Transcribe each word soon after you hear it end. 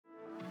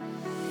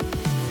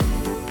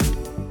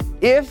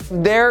If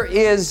there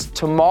is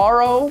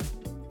tomorrow,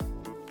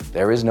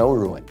 there is no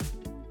ruin.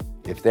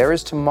 If there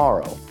is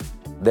tomorrow,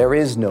 there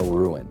is no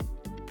ruin.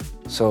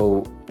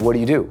 So what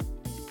do?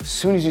 As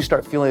soon as you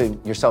start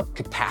feeling yourself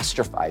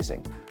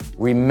catastrophizing,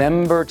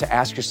 remember to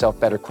ask yourself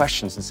better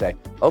questions and say,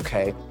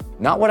 okay,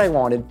 not what I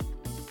wanted,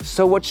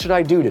 so what should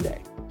I do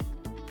today?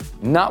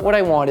 Not what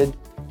I wanted,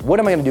 what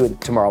am I gonna do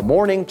tomorrow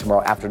morning,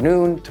 tomorrow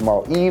afternoon,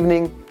 tomorrow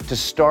evening to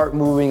start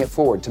moving it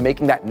forward, to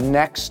making that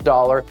next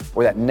dollar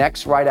or that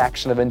next right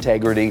action of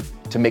integrity,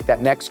 to make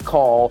that next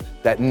call,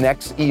 that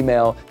next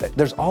email.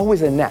 There's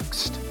always a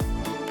next.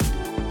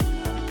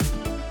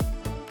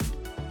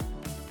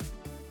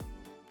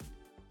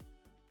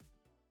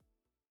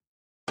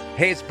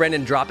 Hey, it's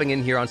Brendan dropping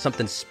in here on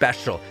something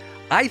special.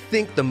 I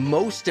think the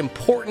most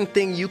important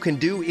thing you can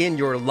do in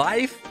your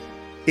life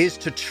is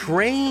to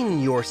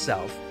train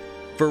yourself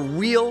for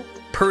real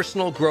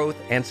personal growth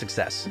and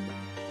success.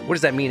 What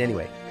does that mean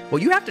anyway?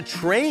 Well, you have to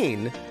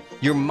train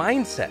your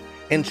mindset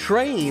and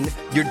train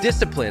your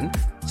discipline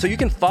so you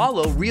can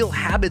follow real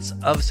habits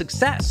of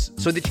success,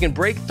 so that you can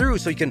break through,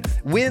 so you can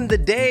win the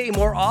day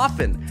more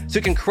often, so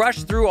you can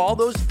crush through all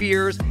those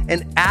fears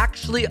and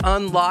actually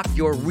unlock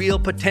your real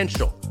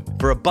potential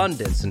for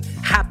abundance and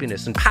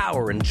happiness and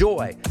power and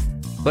joy.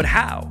 But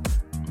how?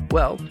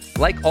 Well,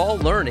 like all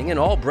learning and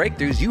all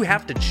breakthroughs, you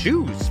have to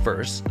choose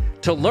first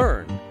to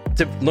learn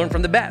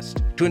from the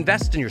best, to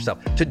invest in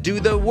yourself, to do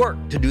the work,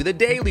 to do the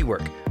daily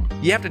work.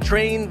 You have to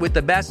train with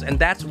the best, and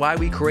that's why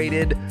we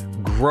created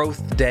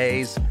Growth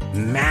Day's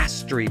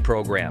Mastery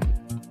Program.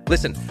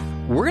 Listen,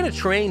 we're gonna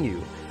train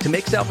you to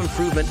make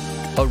self-improvement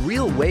a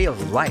real way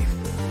of life,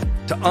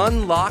 to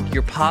unlock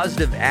your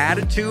positive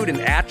attitude and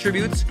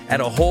attributes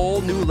at a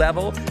whole new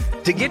level,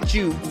 to get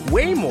you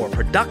way more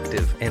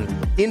productive and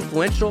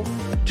influential,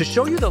 to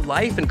show you the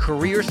life and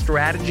career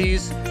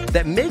strategies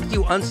that make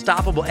you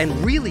unstoppable and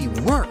really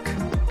work.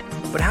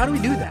 But how do we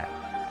do that?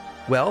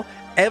 Well,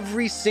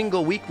 every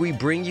single week we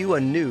bring you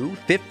a new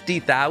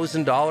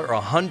 $50,000 or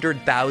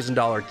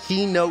 $100,000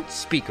 keynote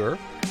speaker,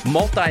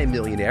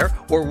 multimillionaire,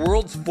 or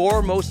world's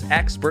foremost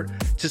expert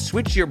to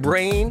switch your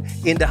brain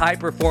into high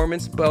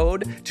performance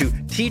mode, to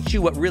teach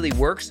you what really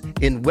works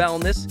in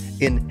wellness,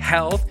 in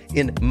health,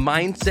 in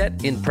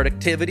mindset, in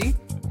productivity.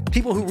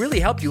 People who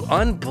really help you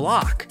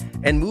unblock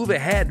and move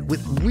ahead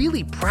with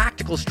really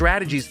practical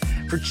strategies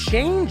for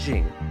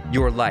changing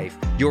your life,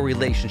 your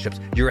relationships,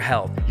 your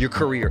health, your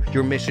career,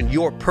 your mission,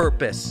 your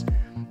purpose.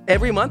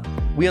 Every month,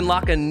 we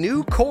unlock a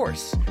new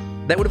course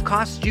that would have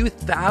cost you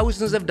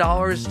thousands of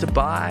dollars to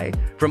buy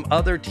from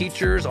other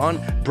teachers on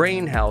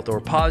brain health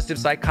or positive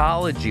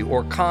psychology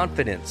or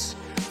confidence.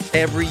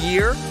 Every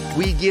year,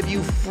 we give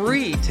you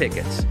free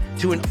tickets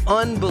to an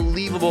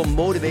unbelievable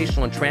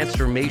motivational and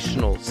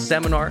transformational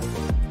seminar.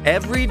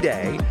 Every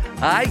day,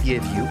 I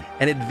give you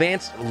an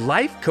advanced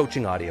life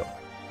coaching audio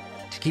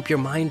to keep your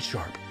mind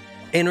sharp,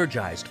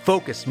 energized,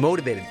 focused,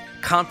 motivated,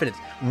 confident,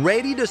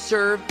 ready to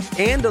serve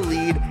and to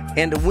lead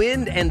and to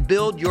win and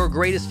build your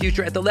greatest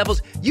future at the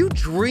levels you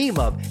dream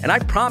of. And I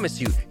promise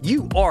you,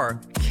 you are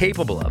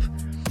capable of.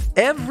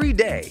 Every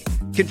day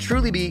can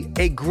truly be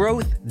a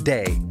growth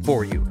day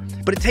for you.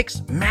 But it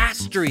takes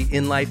mastery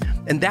in life,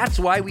 and that's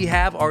why we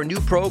have our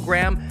new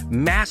program,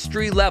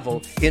 Mastery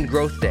Level in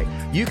Growth Day.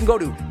 You can go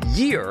to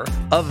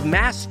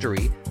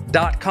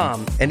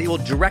yearofmastery.com, and it will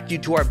direct you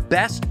to our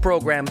best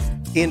program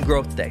in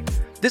Growth Day.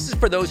 This is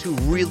for those who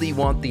really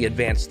want the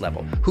advanced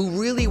level, who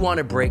really want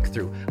to break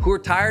through, who are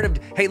tired of,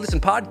 hey, listen,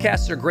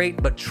 podcasts are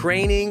great, but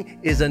training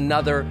is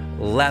another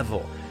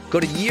level. Go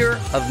to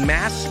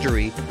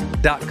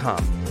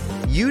yearofmastery.com.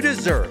 You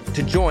deserve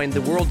to join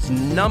the world's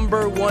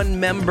 #1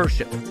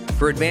 membership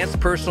for advanced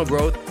personal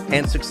growth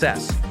and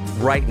success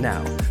right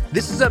now.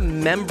 This is a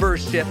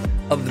membership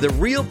of the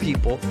real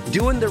people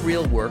doing the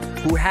real work,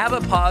 who have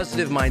a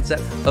positive mindset,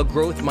 a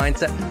growth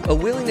mindset, a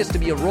willingness to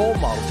be a role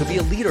model, to be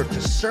a leader,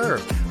 to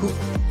serve, who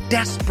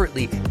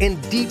desperately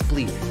and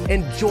deeply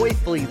and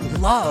joyfully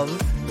love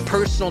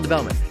personal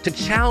development, to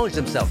challenge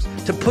themselves,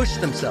 to push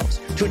themselves,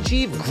 to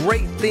achieve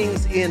great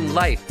things in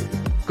life.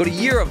 Go to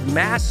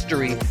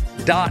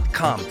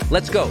yearofmastery.com.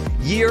 Let's go.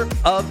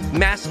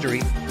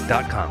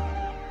 yearofmastery.com.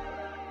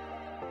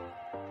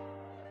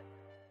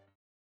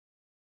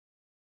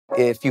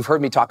 If you've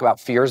heard me talk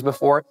about fears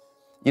before,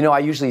 I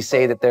usually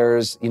say that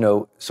there's,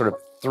 sort of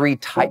 3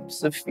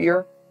 types of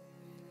fear.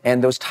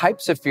 And those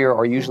types of fear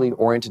are usually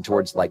oriented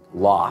towards like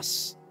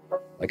loss.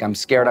 Like I'm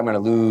scared I'm going to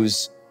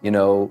lose,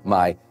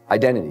 my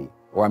identity,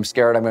 or I'm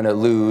scared I'm going to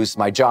lose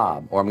my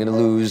job, or I'm going to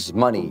lose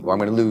money, or I'm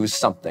going to lose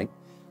something.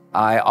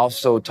 I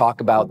also talk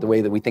about the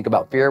way that we think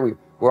about fear.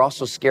 We're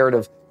also scared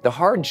of the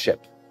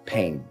hardship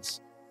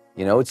pains.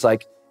 It's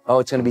like, oh,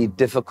 it's going to be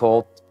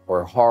difficult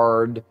or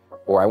hard,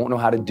 or I won't know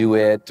how to do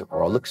it,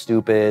 or I'll look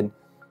stupid,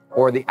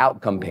 or the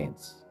outcome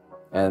pains.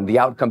 And the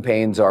outcome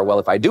pains are, well,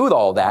 if I do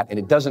all that and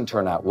it doesn't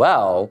turn out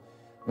well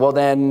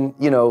then,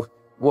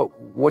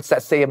 what's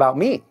that say about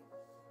me?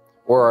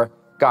 Or,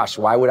 gosh,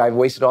 why would I have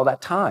wasted all that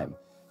time?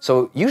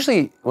 So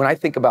usually when I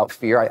think about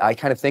fear, I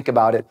kind of think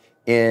about it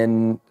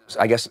in,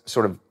 I guess,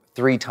 sort of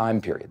 3 time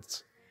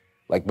periods.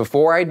 Like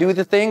before I do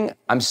the thing,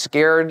 I'm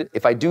scared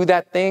if I do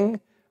that thing,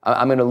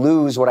 I'm going to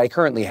lose what I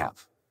currently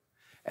have.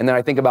 And then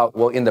I think about,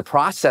 well, in the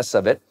process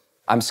of it,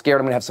 I'm scared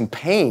I'm going to have some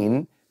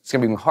pain. It's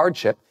going to be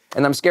hardship.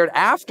 And I'm scared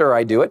after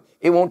I do it,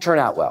 it won't turn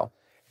out well.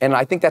 And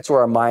I think that's where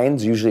our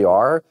minds usually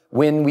are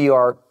when we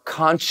are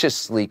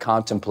consciously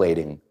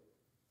contemplating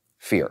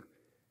fear,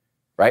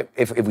 right?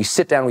 If we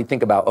sit down and we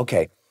think about,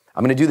 okay,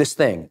 I'm going to do this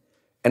thing,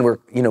 and we're,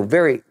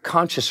 very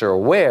conscious or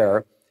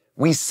aware,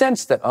 we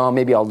sense that, oh,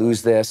 maybe I'll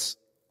lose this.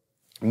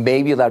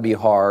 Maybe that'll be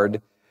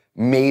hard.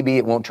 Maybe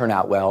it won't turn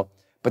out well.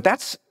 But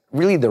that's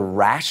really the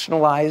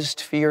rationalized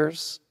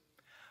fears.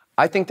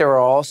 I think there are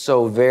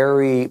also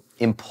very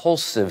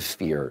impulsive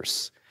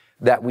fears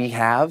that we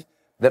have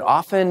that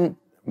often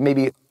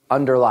maybe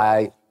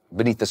underlie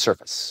beneath the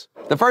surface.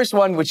 The first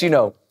one, which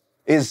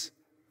is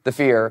the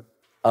fear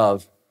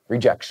of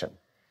rejection.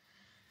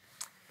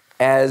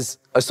 As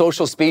a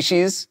social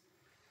species,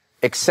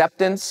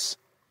 acceptance,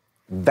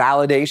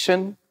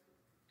 validation,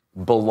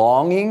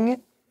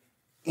 belonging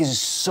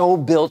is so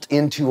built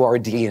into our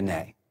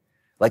DNA.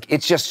 Like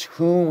it's just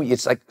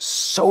it's like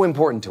so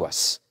important to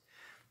us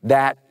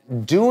that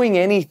doing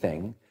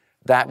anything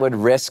that would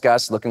risk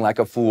us looking like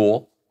a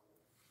fool,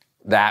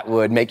 that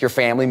would make your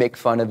family make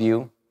fun of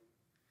you,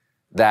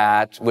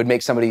 that would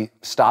make somebody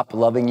stop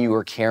loving you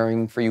or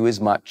caring for you as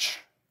much,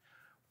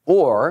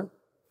 or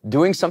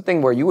doing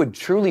something where you would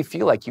truly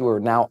feel like you are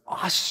now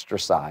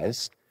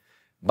ostracized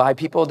by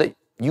people that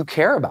you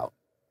care about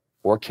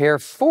or care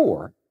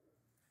for,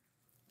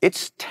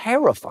 it's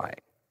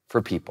terrifying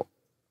for people.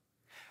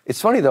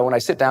 It's funny though, when I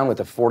sit down with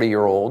a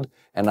 40-year-old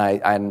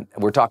and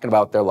we're talking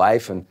about their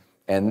life and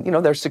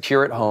they're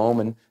secure at home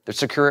and they're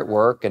secure at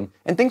work and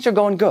things are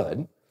going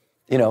good,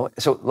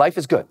 so life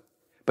is good,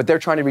 but they're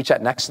trying to reach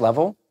that next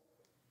level.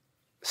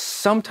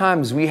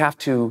 Sometimes we have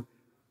to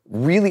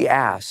really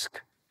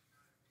ask,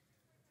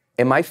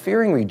 am I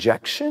fearing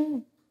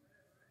rejection?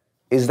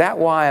 Is that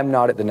why I'm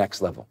not at the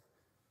next level?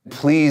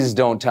 Please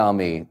don't tell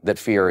me that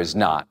fear is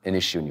not an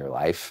issue in your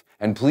life.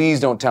 And please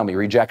don't tell me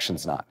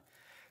rejection's not.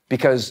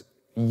 Because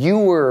you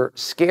were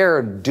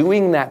scared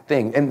doing that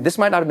thing. And this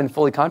might not have been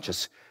fully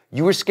conscious.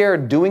 You were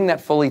scared doing that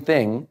fully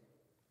thing,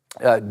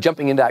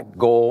 jumping into that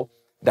goal,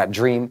 that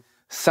dream.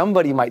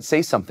 Somebody might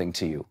say something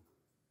to you.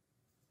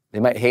 They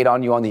might hate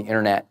on you on the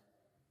internet.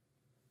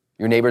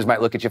 Your neighbors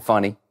might look at you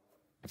funny,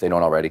 if they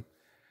don't already.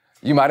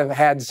 You might have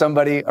had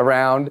somebody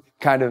around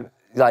kind of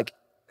like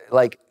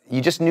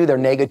you just knew their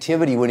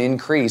negativity would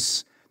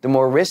increase the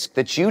more risk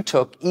that you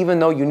took, even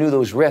though you knew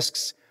those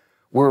risks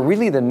were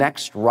really the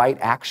next right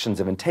actions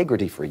of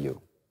integrity for you,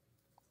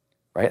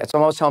 right? That's what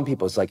I'm always telling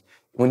people. It's like,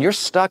 when you're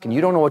stuck and you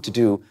don't know what to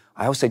do,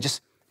 I always say,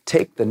 just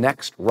take the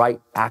next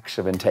right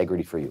action of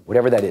integrity for you,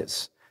 whatever that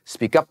is.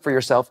 Speak up for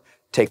yourself,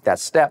 take that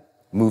step,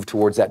 move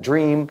towards that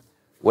dream,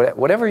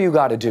 whatever you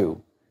got to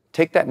do,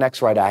 take that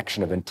next right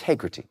action of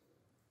integrity.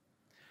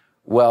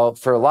 Well,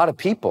 for a lot of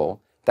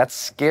people, that's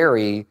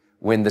scary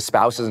when the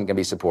spouse isn't going to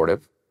be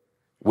supportive,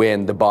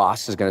 when the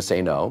boss is going to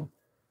say no,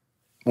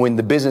 when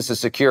the business is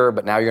secure,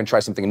 but now you're going to try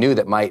something new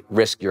that might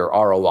risk your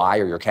ROI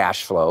or your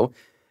cash flow.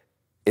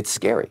 It's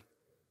scary.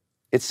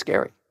 It's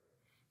scary.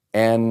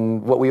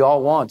 And what we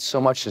all want so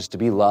much is to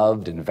be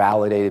loved and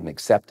validated and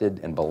accepted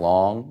and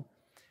belong.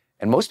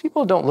 And most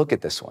people don't look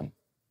at this one.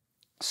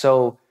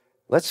 So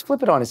let's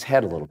flip it on its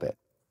head a little bit.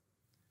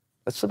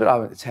 Let's flip it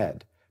on its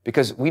head.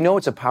 Because we know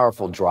it's a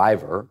powerful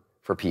driver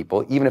for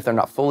people, even if they're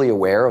not fully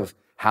aware of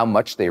how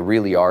much they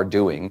really are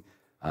doing.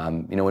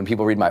 When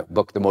people read my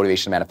book, The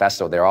Motivation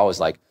Manifesto, they're always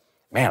like,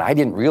 man, I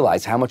didn't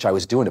realize how much I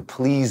was doing to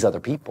please other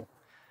people.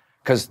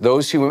 Because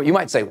those who, you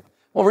might say,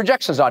 well,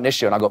 rejection is not an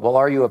issue. And I'll go, well,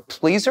 are you a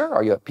pleaser?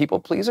 Are you a people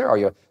pleaser? Are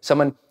you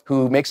someone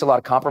who makes a lot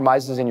of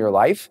compromises in your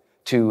life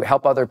to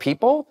help other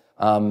people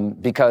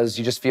because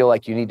you just feel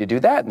like you need to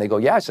do that? And they go,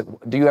 yeah. I said,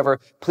 do you ever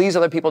please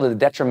other people to the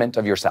detriment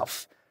of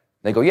yourself?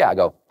 And they go, yeah. I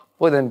go,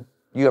 well, then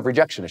you have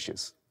rejection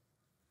issues.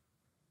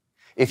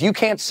 If you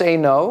can't say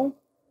no,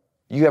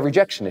 you have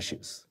rejection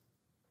issues.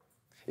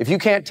 If you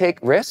can't take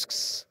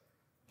risks,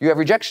 you have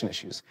rejection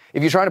issues.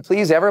 If you're trying to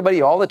please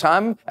everybody all the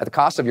time at the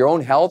cost of your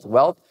own health,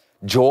 wealth,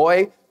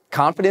 joy,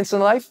 confidence in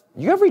life,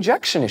 you have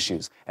rejection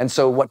issues. And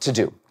so what to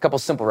do? A couple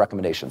simple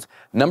recommendations.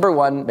 Number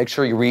one, make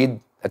sure you read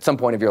at some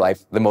point of your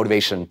life, The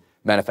Motivation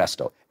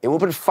Manifesto. It will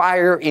put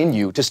fire in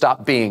you to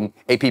stop being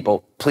a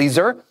people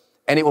pleaser,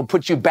 and it will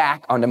put you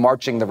back onto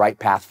marching the right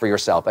path for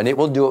yourself. And it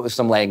will do it with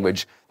some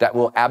language that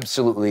will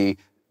absolutely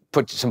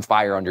put some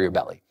fire under your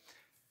belly.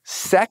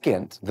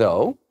 Second,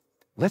 though,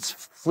 let's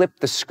flip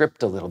the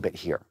script a little bit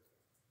here.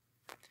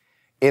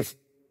 If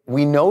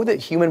we know that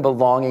human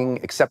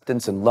belonging,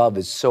 acceptance, and love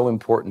is so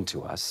important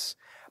to us,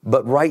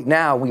 but right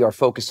now we are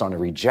focused on a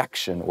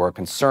rejection or a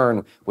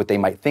concern, what they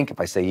might think if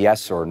I say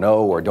yes or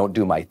no or don't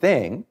do my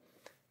thing,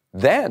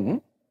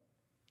 then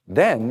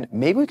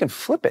maybe we can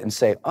flip it and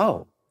say,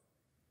 oh,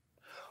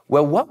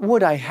 well, what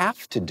would I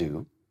have to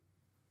do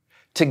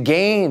to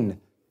gain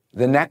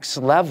the next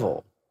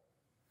level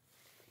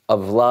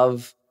of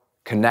love,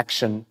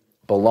 connection,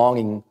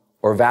 belonging,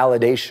 or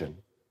validation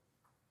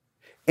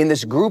in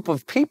this group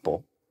of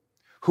people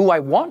who I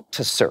want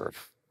to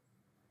serve,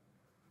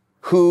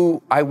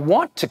 who I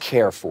want to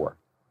care for,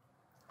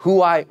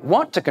 who I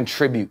want to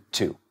contribute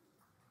to.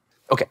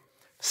 Okay,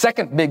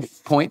 second big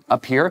point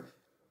up here.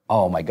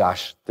 Oh my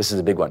gosh, this is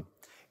a big one.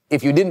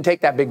 If you didn't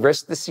take that big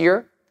risk this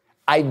year,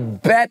 I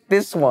bet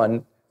this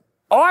one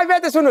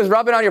was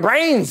rubbing on your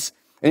brains.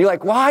 And you're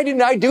like, why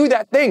didn't I do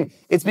that thing?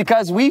 It's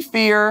because we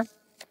fear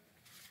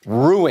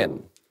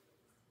ruin.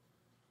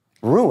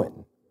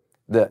 Ruin.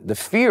 The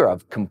fear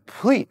of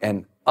complete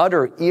and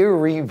utter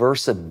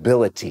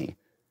irreversibility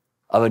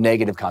of a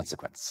negative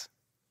consequence.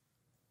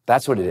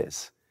 That's what it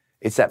is.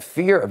 It's that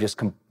fear of just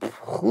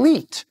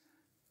complete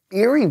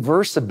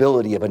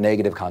irreversibility of a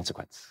negative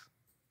consequence.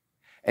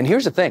 And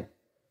here's the thing.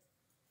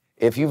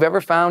 If you've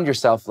ever found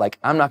yourself like,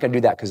 I'm not going to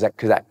do that because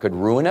that could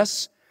ruin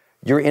us,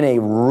 you're in a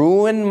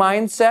ruin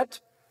mindset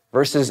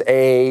versus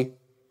a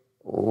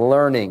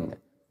learning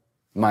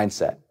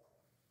mindset.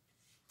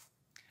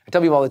 I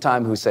tell people all the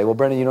time who say, well,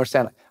 Brendan, you don't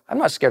understand. I'm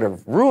not scared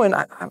of ruin.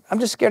 I'm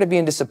just scared of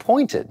being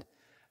disappointed.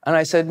 And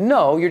I said,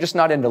 no, you're just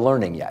not into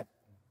learning yet.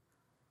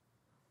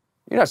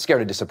 You're not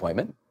scared of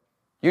disappointment.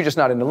 You're just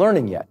not into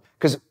learning yet.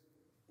 Because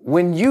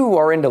when you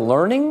are into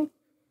learning,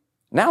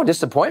 now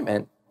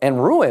disappointment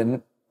and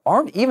ruin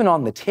aren't even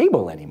on the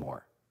table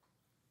anymore.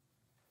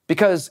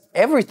 Because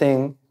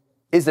everything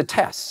is a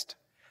test.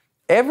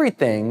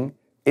 Everything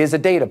is a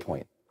data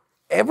point.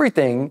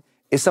 Everything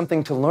is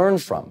something to learn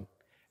from.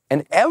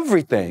 And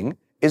everything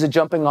is a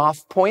jumping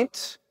off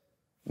point,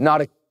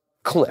 not a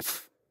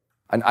cliff.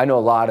 And I know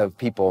a lot of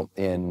people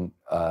in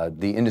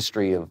the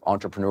industry of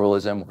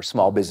entrepreneurialism or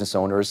small business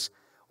owners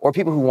or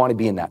people who want to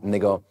be in that. And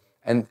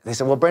they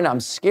say, well, Brendan, I'm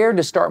scared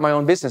to start my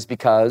own business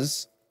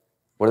because,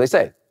 what do they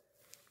say?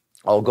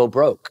 I'll go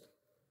broke.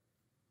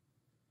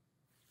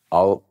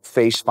 I'll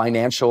face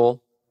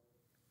financial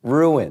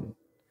ruin.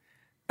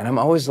 And I'm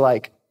always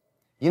like,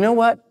 you know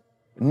what?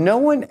 No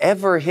one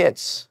ever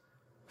hits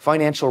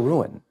financial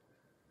ruin.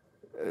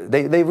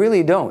 They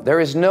really don't. There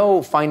is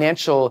no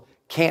financial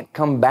can't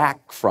come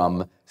back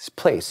from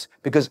place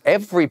because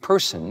every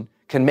person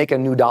can make a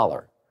new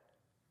dollar,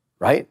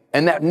 right?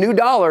 And that new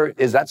dollar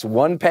that's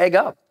one peg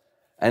up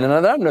and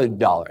another new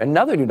dollar,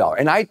 another new dollar.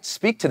 And I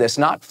speak to this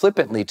not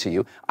flippantly to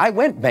you. I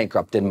went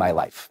bankrupt in my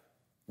life,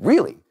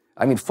 really.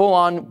 I mean, full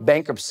on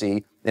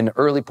bankruptcy in the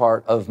early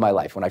part of my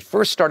life. When I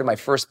first started my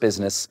first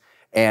business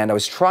and I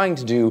was trying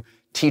to do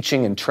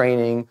teaching and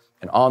training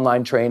and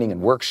online training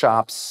and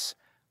workshops,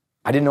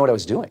 I didn't know what I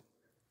was doing.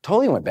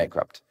 Totally went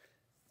bankrupt.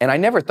 And I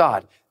never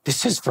thought,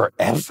 this is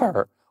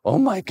forever. Oh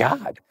my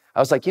God. I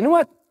was like, you know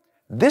what?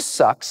 This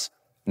sucks.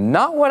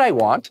 Not what I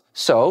want.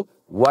 So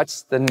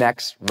what's the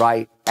next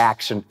right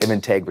action of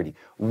integrity?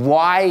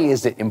 Why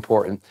is it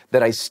important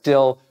that I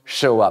still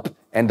show up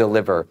and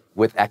deliver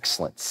with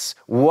excellence?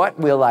 What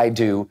will I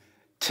do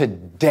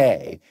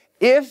today?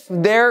 If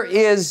there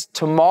is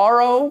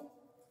tomorrow,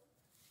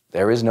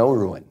 there is no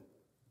ruin.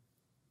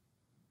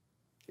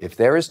 If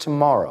there is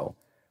tomorrow,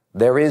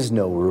 there is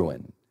no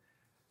ruin.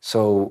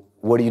 So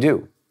what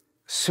do?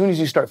 As soon as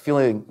you start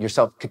feeling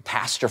yourself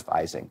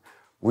catastrophizing,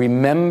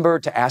 remember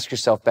to ask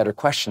yourself better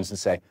questions and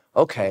say,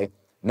 okay,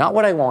 not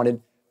what I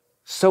wanted,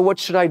 so what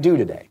should I do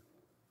today?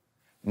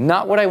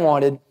 Not what I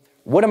wanted,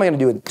 what am I going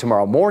to do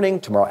tomorrow morning,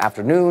 tomorrow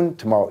afternoon,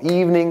 tomorrow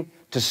evening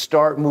to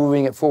start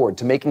moving it forward,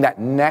 to making that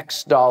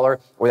next dollar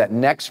or that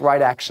next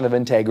right action of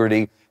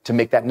integrity, to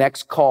make that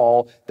next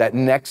call, that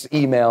next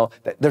email.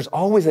 There's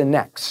always a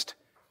next,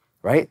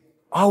 right?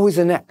 Always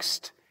a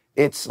next.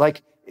 It's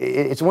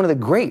one of the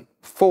great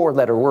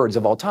 4-letter words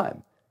of all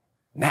time.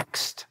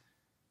 Next,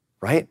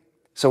 right?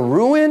 So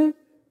ruin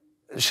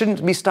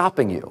shouldn't be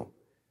stopping you.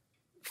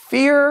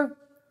 Fear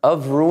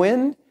of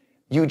ruin,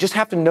 you just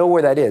have to know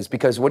where that is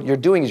because what you're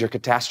doing is you're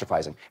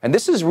catastrophizing. And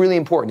this is really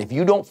important. If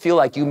you don't feel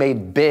like you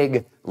made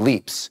big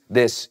leaps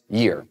this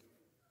year,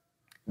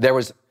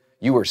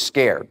 you were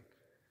scared.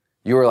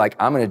 You were like,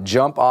 I'm going to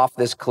jump off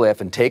this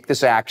cliff and take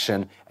this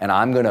action and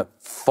I'm going to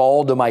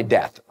fall to my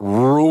death.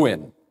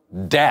 Ruin,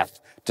 death,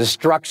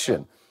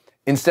 destruction.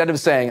 Instead of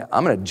saying,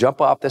 I'm going to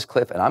jump off this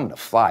cliff and I'm going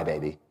to fly,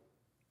 baby.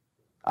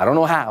 I don't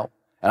know how,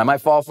 and I might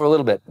fall for a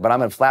little bit, but I'm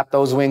going to flap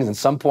those wings and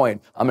some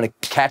point I'm going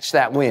to catch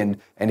that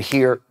wind and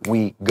here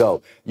we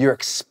go. Your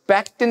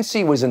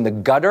expectancy was in the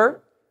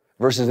gutter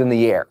versus in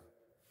the air.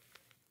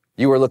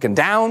 You were looking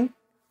down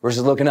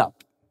versus looking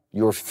up.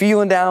 You were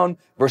feeling down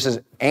versus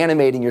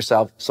animating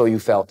yourself so you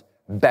felt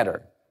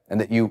better and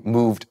that you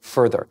moved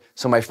further.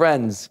 So my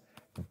friends,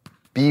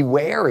 be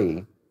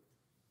wary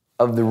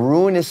of the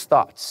ruinous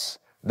thoughts,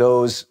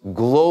 those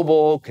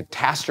global,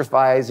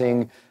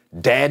 catastrophizing,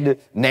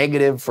 dead,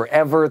 negative,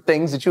 forever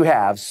things that you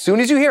have. As soon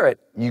as you hear it,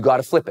 you got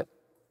to flip it.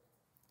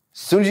 As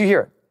soon as you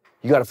hear it,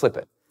 you got to flip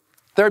it.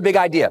 Third big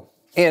idea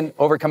in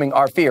overcoming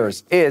our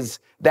fears is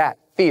that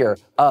fear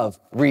of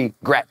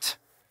regret.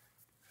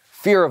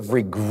 Fear of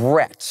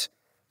regret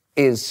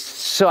is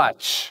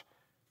such,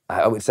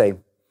 I would say,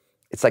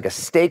 it's like a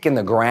stake in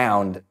the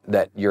ground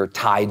that you're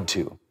tied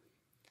to.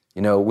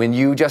 You know, when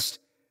you just,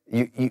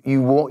 you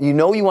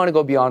know you want to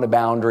go beyond a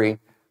boundary,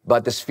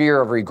 but this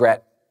fear of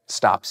regret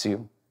stops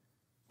you.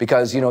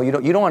 Because, you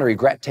don't want to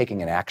regret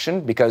taking an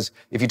action, because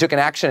if you took an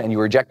action and you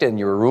rejected and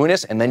you were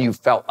ruinous and then you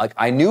felt like,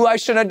 I knew I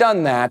shouldn't have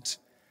done that.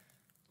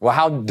 Well,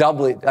 how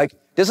doubly,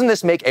 doesn't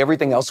this make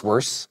everything else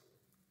worse?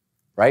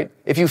 Right?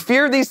 If you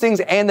fear these things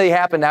and they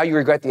happen, now you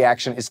regret the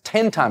action, is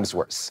 10 times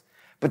worse.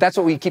 But that's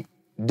what we keep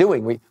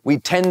doing. We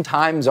 10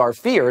 times our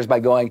fears by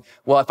going,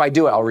 well, if I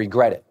do it, I'll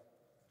regret it.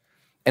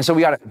 And so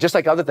we got to, just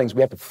like other things, we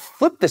have to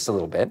flip this a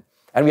little bit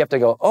and we have to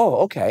go, oh,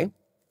 okay.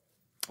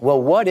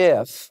 Well, what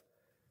if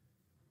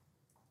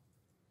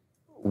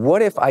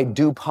I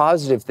do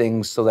positive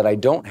things so that I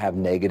don't have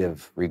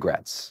negative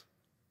regrets?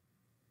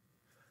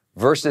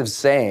 Versus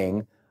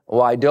saying,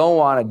 well, I don't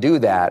want to do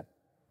that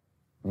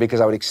because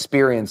I would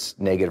experience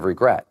negative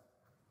regret.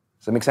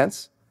 Does that make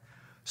sense?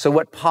 So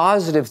what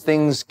positive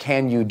things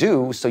can you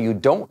do so you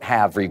don't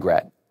have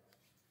regret?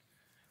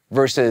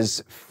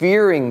 Versus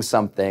fearing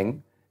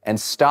something and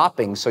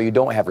stopping so you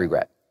don't have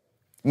regret.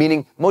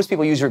 Meaning, most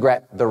people use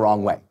regret the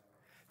wrong way.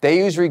 They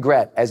use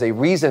regret as a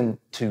reason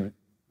to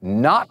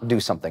not do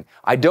something.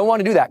 I don't want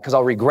to do that because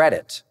I'll regret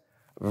it.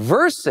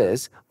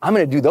 Versus, I'm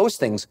going to do those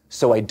things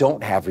so I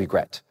don't have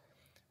regret,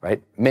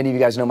 right? Many of you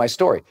guys know my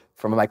story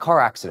from my car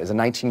accident as a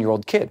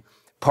 19-year-old kid.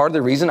 Part of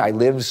the reason I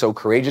lived so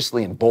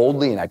courageously and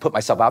boldly and I put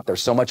myself out there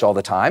so much all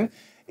the time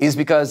is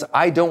because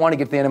I don't want to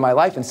get to the end of my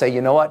life and say,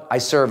 you know what? I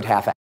served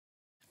half-assed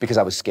because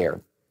I was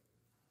scared.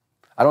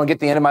 I don't want to get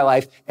to the end of my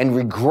life and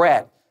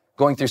regret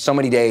going through so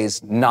many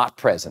days not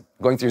present,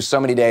 going through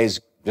so many days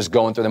just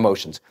going through the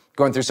motions,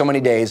 going through so many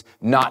days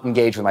not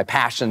engaged with my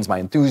passions, my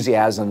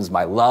enthusiasms,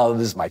 my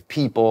loves, my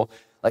people.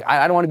 Like,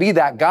 I don't want to be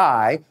that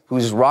guy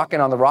who's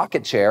rocking on the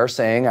rocket chair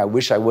saying, I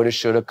wish I woulda,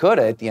 shoulda,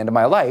 coulda at the end of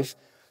my life.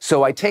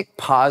 So I take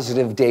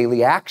positive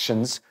daily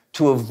actions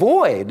to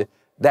avoid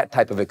that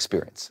type of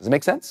experience. Does it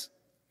make sense?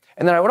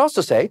 And then I would also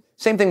say,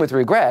 same thing with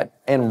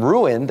regret and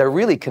ruin. They're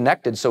really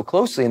connected so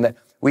closely in that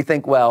we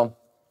think, well,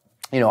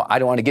 I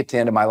don't want to get to the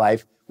end of my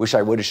life, wish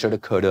I woulda, shoulda,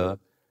 coulda,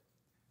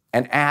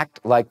 and act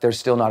like there's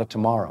still not a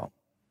tomorrow.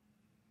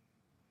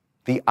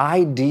 The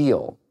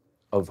ideal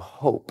of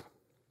hope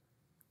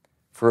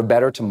for a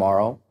better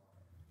tomorrow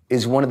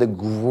is one of the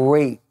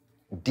great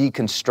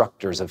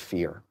deconstructors of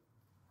fear.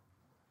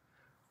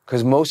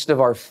 Because most of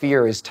our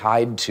fear is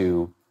tied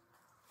to,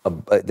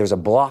 there's a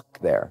block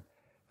there.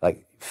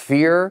 Like,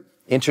 fear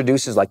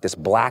introduces like this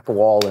black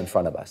wall in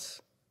front of us.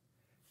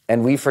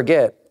 And we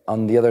forget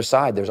on the other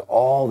side, there's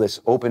all this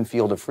open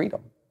field of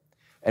freedom.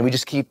 And we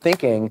just keep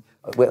thinking,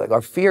 like,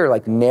 our fear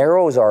like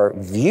narrows our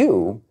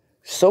view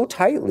so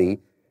tightly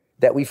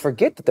that we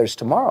forget that there's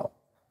tomorrow.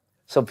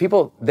 So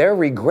people, their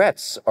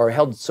regrets are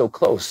held so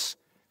close.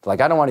 Like,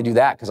 I don't want to do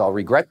that because I'll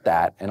regret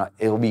that and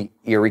it'll be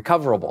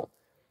irrecoverable.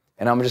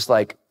 And I'm just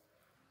like,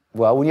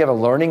 well, when you have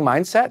a learning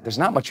mindset, there's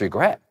not much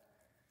regret.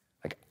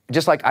 Like,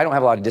 just like I don't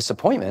have a lot of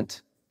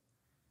disappointment,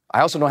 I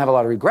also don't have a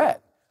lot of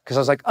regret because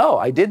I was like, oh,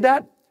 I did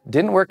that,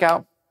 didn't work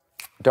out,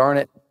 darn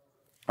it.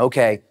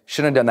 Okay,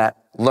 shouldn't have done that.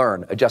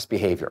 Learn, adjust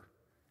behavior,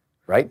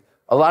 right?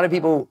 A lot of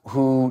people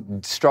who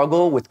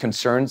struggle with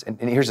concerns, and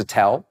here's a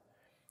tell.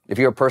 If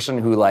you're a person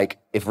who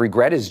if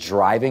regret is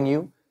driving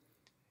you,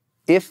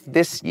 if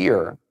this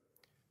year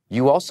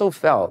you also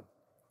felt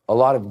a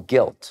lot of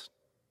guilt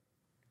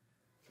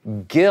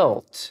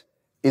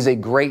is a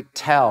great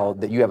tell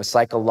that you have a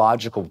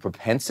psychological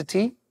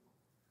propensity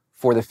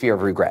for the fear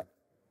of regret.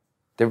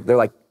 They're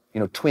like,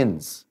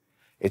 twins.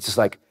 It's just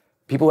like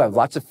people who have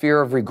lots of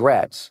fear of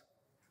regrets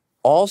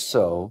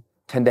also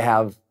tend to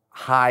have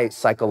high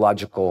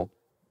psychological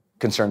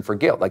concern for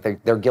guilt.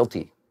 Like they're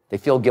guilty. They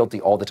feel guilty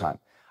all the time.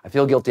 I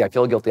feel guilty, I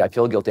feel guilty, I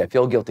feel guilty, I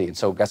feel guilty. And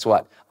so guess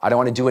what? I don't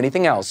want to do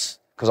anything else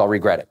because I'll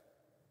regret it.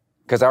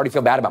 Because I already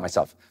feel bad about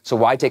myself. So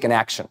why take an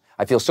action?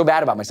 I feel so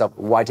bad about myself,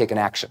 why take an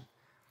action?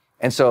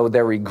 And so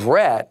their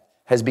regret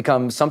has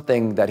become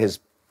something that has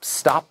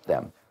stopped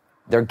them.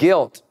 Their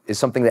guilt is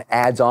something that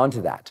adds on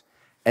to that.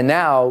 And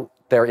now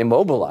they're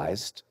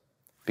immobilized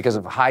because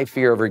of high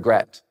fear of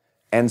regret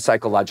and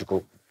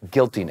psychological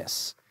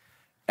guiltiness.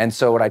 And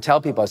so what I tell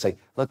people, I say,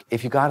 look,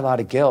 if you got a lot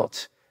of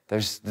guilt,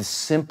 there's the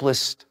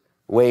simplest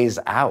ways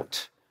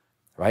out,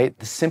 right?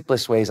 The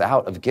simplest ways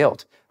out of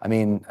guilt. I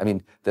mean,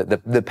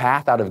 the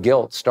path out of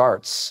guilt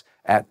starts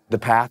at the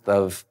path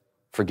of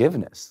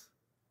forgiveness.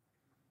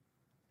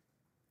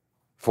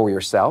 For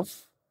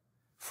yourself,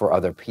 for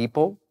other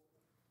people.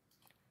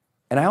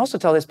 And I also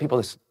tell people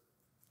this,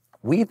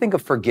 we think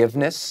of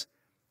forgiveness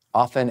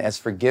often as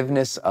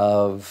forgiveness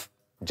of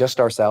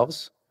just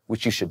ourselves,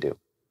 which you should do.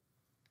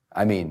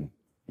 I mean,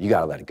 you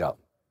gotta let it go.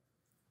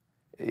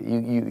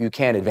 You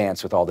can't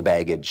advance with all the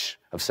baggage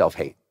of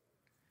self-hate.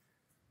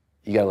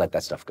 You gotta let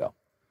that stuff go.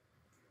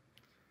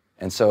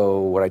 And so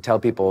what I tell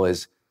people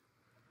is,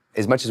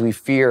 as much as we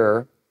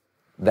fear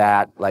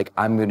that,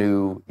 I'm going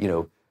to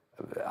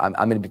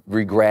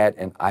regret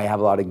and I have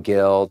a lot of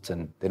guilt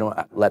and they don't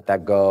let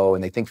that go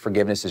and they think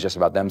forgiveness is just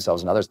about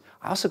themselves and others,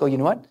 I also go, you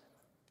know what?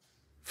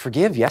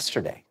 Forgive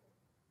yesterday.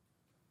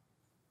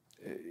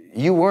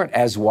 You weren't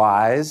as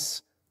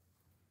wise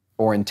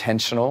or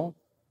intentional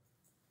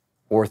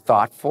or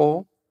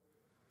thoughtful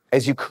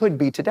as you could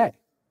be today.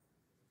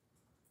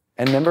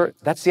 And remember,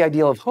 that's the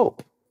ideal of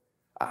hope.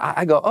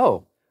 I go,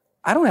 oh,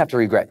 I don't have to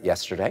regret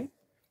yesterday.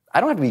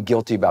 I don't have to be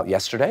guilty about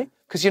yesterday,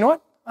 because you know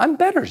what? I'm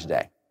better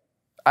today.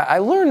 I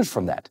learned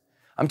from that.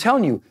 I'm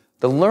telling you,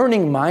 the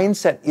learning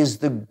mindset is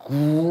the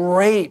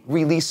great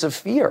release of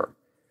fear.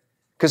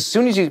 Because as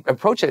soon as you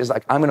approach it, it's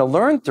like, I'm going to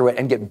learn through it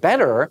and get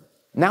better.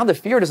 Now the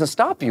fear doesn't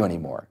stop you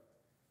anymore.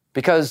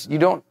 Because you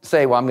don't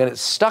say, well, I'm going to get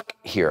stuck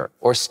here,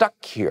 or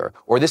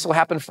this will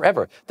happen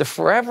forever. The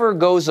forever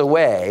goes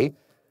away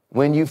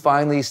when you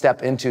finally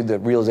step into the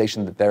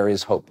realization that there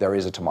is hope, there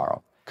is a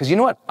tomorrow. Because you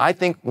know what? I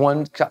think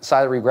one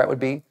side of regret would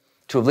be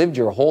to have lived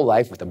your whole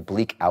life with a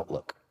bleak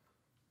outlook.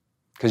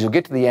 Because you'll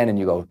get to the end and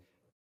you go,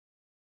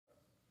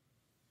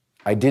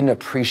 I didn't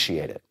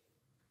appreciate it.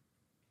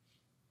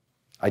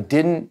 I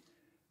didn't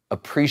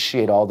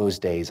appreciate all those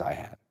days I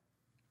had.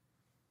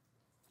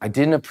 I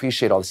didn't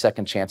appreciate all the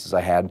second chances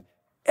I had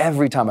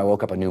every time I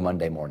woke up a new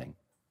Monday morning.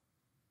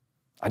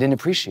 I didn't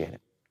appreciate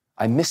it.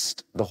 I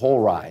missed the whole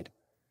ride.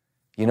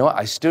 You know what?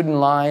 I stood in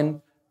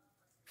line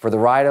for the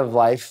ride of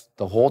life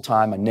the whole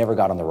time. I never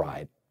got on the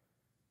ride.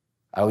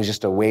 I was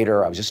just a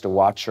waiter. I was just a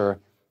watcher.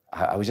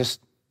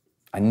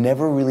 I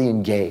never really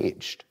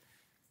engaged.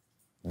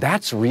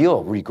 That's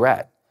real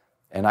regret.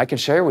 And I can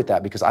share with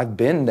that because I've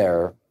been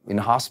there in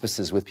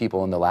hospices with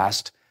people in the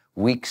last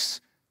weeks,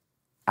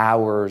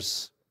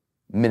 hours,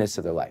 minutes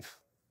of their life.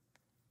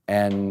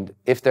 And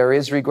if there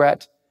is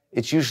regret,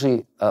 it's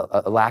usually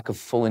a lack of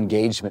full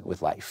engagement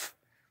with life.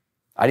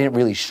 I didn't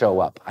really show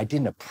up. I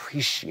didn't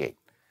appreciate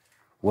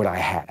what I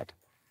had.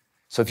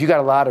 So if you got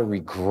a lot of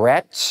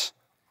regret,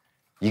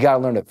 you got to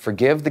learn to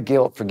forgive the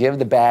guilt, forgive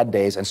the bad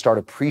days, and start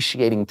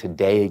appreciating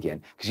today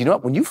again. Because you know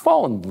what? When you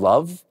fall in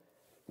love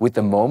with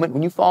the moment,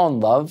 when you fall in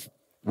love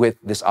with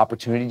this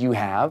opportunity you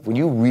have, when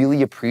you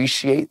really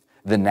appreciate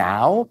the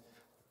now,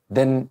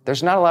 then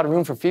there's not a lot of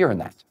room for fear in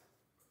that.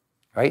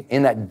 Right?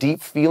 In that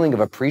deep feeling of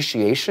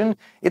appreciation,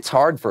 it's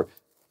hard for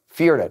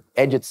fear to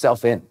edge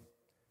itself in.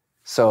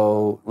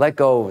 So let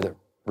go of the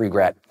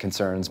regret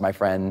concerns, my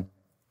friend.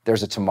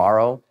 There's a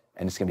tomorrow,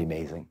 and it's going to be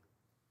amazing.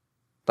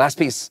 Last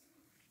piece,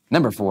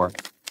 number 4.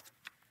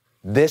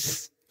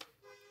 This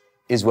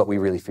is what we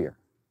really fear.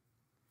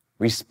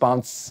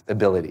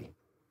 Responsibility.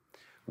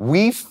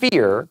 We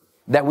fear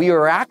that we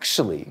are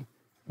actually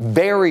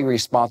very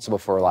responsible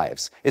for our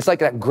lives. It's like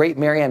that great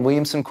Marianne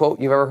Williamson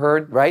quote you've ever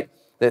heard, right?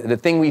 The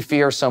thing we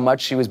fear so much,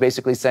 she was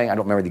basically saying, I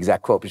don't remember the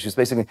exact quote, but she was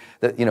basically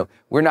that,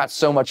 we're not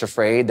so much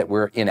afraid that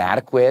we're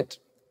inadequate.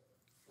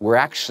 We're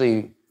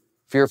actually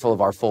fearful of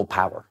our full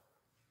power.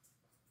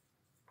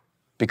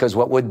 Because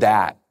what would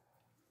that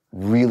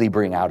really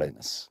bring out in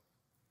us?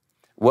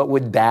 What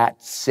would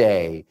that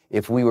say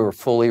if we were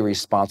fully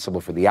responsible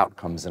for the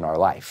outcomes in our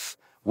life?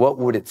 What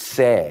would it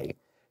say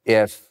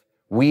if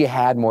we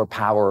had more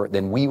power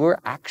than we were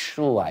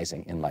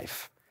actualizing in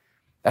life?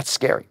 That's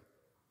scary.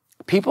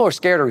 People are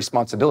scared of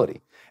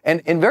responsibility. And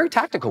in very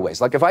tactical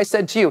ways. Like if I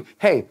said to you,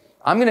 hey,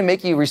 I'm going to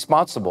make you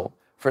responsible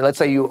for, let's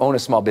say you own a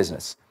small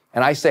business.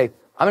 And I say,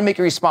 I'm going to make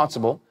you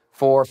responsible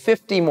for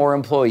 50 more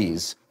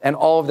employees and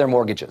all of their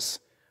mortgages.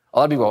 A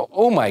lot of people go,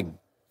 oh my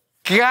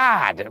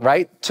God,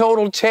 right?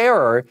 Total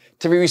terror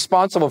to be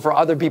responsible for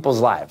other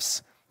people's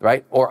lives,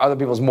 right? Or other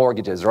people's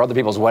mortgages or other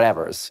people's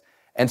whatevers.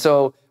 And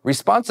so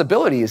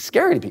responsibility is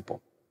scary to people,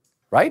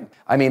 right?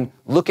 I mean,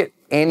 look at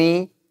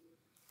any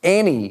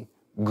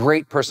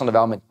great personal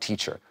development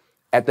teacher.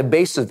 At the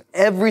base of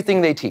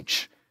everything they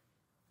teach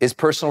is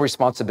personal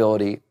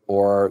responsibility,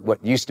 or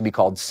what used to be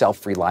called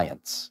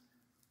self-reliance.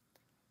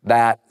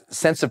 That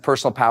sense of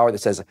personal power that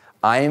says,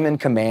 I am in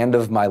command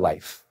of my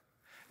life.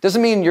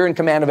 Doesn't mean you're in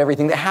command of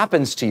everything that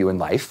happens to you in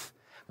life,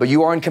 but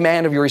you are in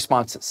command of your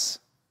responses.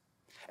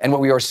 And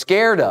what we are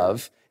scared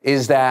of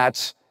is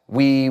that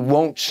we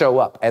won't show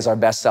up as our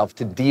best self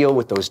to deal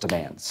with those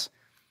demands.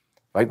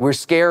 Right? We're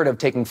scared of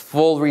taking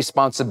full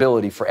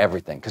responsibility for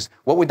everything, because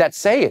what would that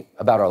say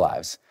about our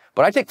lives?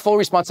 But I take full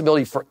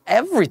responsibility for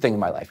everything in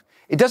my life.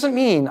 It doesn't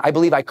mean I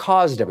believe I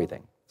caused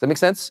everything. Does that make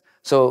sense?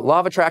 So law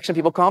of attraction,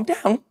 people calm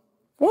down.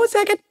 1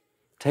 second.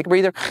 Take a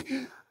breather.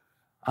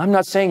 I'm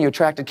not saying you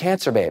attracted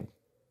cancer, babe.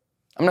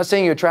 I'm not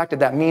saying you attracted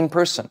that mean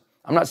person.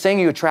 I'm not saying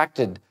you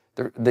attracted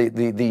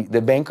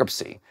the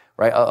bankruptcy,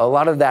 right? A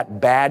lot of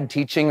that bad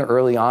teaching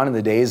early on in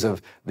the days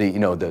of the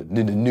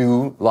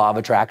new law of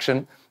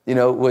attraction,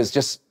 was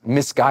just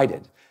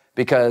misguided,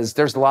 because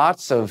there's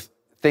lots of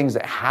things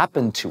that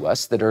happen to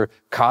us that are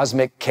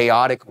cosmic,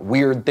 chaotic,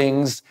 weird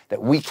things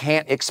that we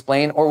can't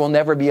explain or will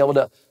never be able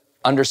to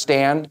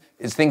understand.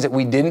 It's things that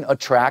we didn't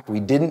attract,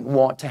 we didn't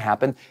want to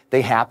happen.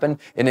 They happen,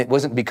 and it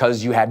wasn't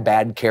because you had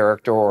bad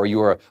character or you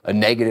were a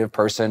negative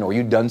person or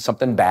you'd done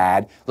something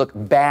bad. Look,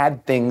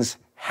 bad things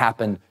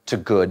happen to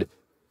good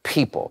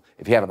people.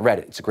 If you haven't read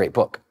it, it's a great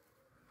book,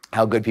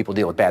 How Good People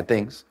Deal with Bad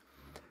Things.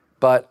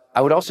 But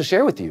I would also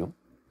share with you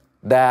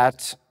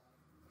that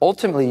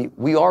ultimately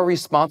we are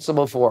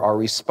responsible for our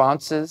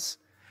responses.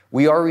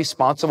 We are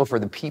responsible for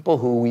the people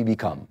who we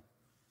become.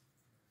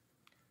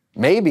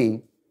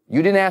 Maybe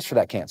you didn't ask for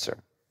that cancer.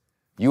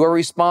 You are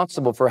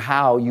responsible for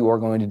how you are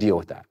going to deal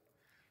with that.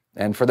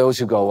 And for those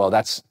who go, well,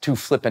 that's too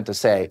flippant to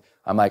say,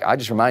 I'm like, I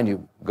just remind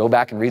you, go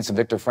back and read some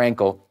Viktor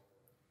Frankl,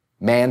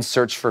 Man's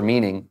Search for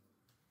Meaning.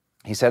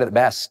 He said it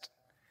best.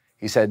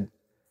 He said,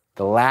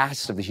 the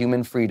last of the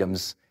human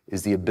freedoms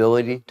is the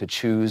ability to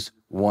choose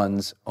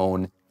one's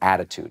own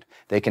attitude.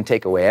 They can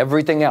take away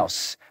everything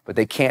else, but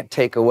they can't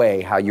take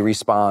away how you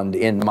respond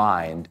in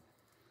mind.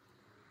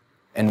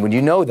 And when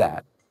you know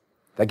that,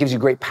 that gives you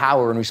great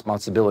power and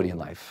responsibility in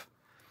life.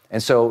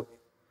 And so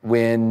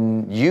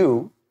when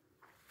you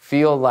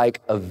feel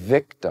like a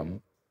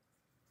victim,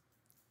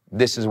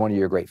 this is one of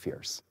your great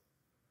fears.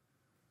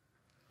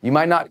 You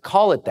might not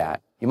call it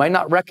that. You might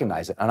not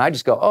recognize it. And I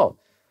just go, oh,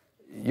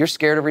 you're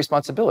scared of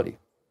responsibility.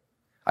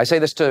 I say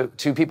this to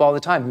people all the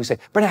time who say,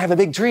 Brennan, I have a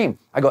big dream.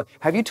 I go,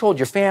 have you told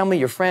your family,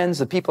 your friends,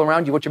 the people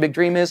around you what your big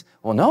dream is?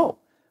 Well, no.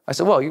 I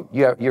said, well,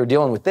 you're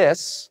dealing with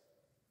this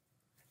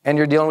and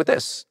you're dealing with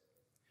this.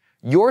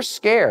 You're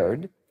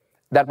scared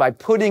that by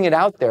putting it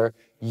out there,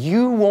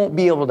 you won't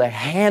be able to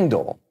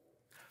handle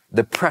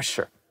the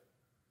pressure.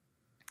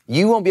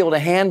 You won't be able to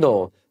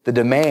handle the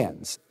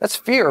demands. That's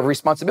fear of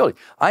responsibility.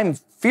 I'm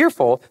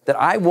fearful that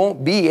I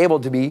won't be able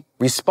to be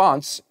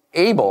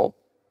able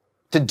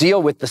to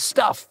deal with the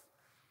stuff.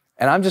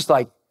 And I'm just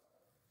like,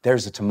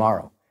 there's a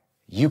tomorrow.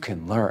 You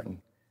can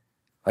learn.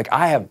 Like,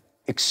 I have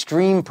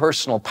extreme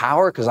personal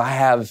power because I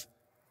have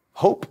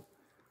hope.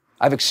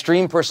 I have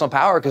extreme personal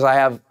power because I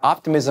have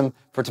optimism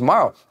for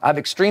tomorrow. I have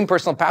extreme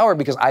personal power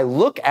because I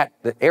look at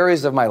the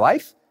areas of my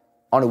life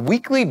on a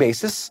weekly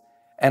basis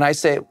and I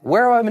say,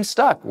 where have I been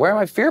stuck? Where am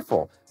I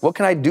fearful? What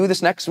can I do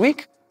this next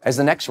week as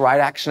the next right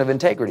action of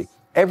integrity?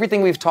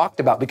 Everything we've talked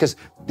about, because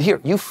here,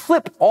 you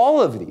flip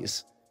all of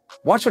these.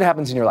 Watch what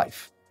happens in your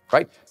life,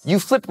 right? You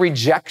flip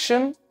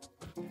rejection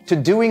to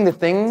doing the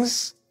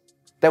things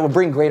that will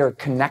bring greater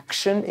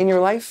connection in your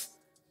life.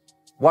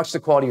 Watch the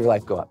quality of your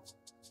life go up.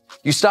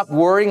 You stop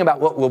worrying about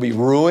what will be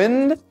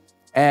ruined,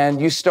 and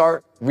you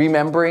start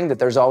remembering that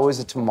there's always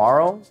a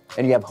tomorrow,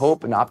 and you have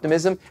hope and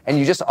optimism, and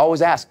you just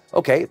always ask,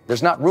 okay,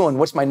 there's not ruin.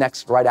 What's my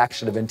next right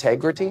action of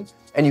integrity?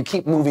 And you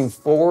keep moving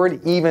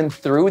forward even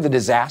through the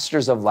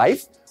disasters of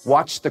life.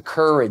 Watch the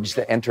courage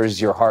that enters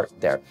your heart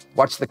there.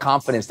 Watch the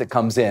confidence that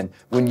comes in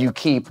when you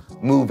keep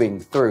moving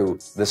through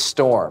the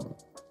storm.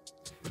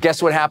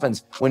 Guess what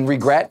happens? When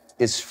regret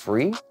is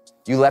free,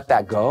 you let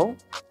that go.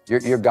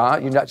 You're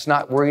gone. You're just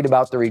not worried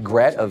about the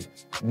regret of,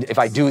 if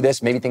I do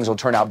this, maybe things will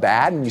turn out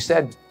bad. And you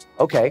said,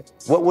 okay,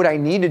 what would I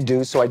need to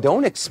do so I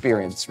don't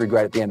experience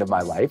regret at the end of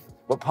my life?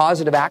 What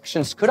positive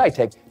actions could I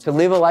take to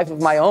live a life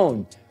of my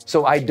own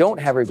so I don't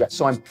have regret?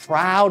 So I'm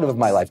proud of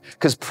my life,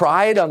 because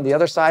pride on the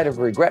other side of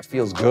regret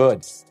feels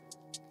good.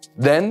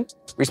 Then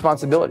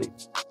responsibility.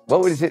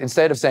 What would it,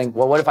 instead of saying,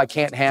 well, what if I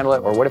can't handle it?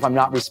 Or what if I'm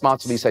not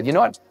responsible? You said, you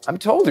know what? I'm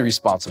totally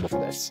responsible for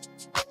this.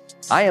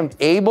 I am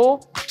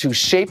able to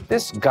shape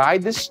this,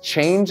 guide this,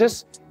 change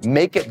this,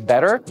 make it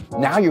better.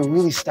 Now you're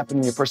really stepping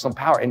in your personal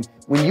power. And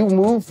when you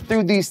move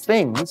through these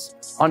things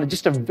on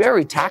just a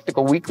very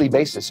tactical weekly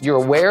basis, you're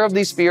aware of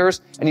these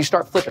fears and you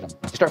start flipping them.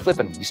 You start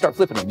flipping them. You start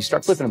flipping them. You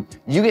start flipping them.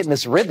 You get in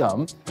this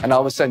rhythm and all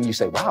of a sudden you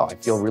say, wow, I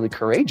feel really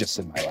courageous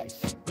in my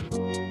life.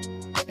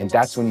 And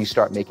that's when you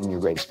start making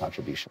your greatest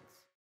contribution.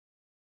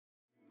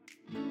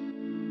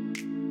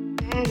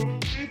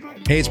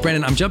 Hey, it's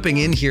Brennan. I'm jumping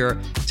in here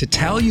to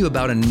tell you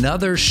about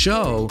another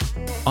show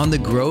on the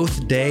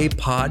Growth Day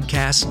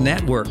Podcast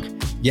Network.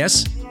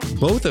 Yes,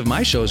 both of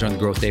my shows are on the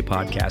Growth Day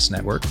Podcast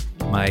Network.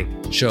 My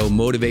show,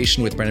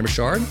 Motivation with Brennan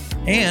Burchard,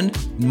 and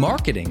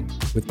Marketing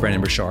with Brennan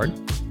Burchard.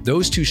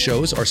 Those two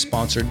shows are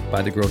sponsored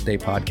by the Growth Day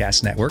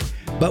Podcast Network,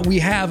 but we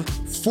have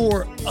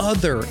 4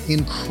 other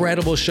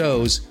incredible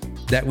shows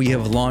that we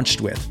have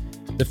launched with.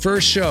 The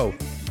first show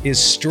is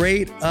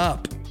Straight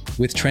Up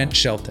with Trent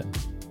Shelton.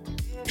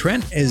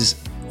 Trent is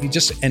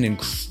just an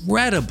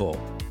incredible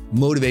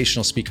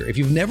motivational speaker. If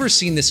you've never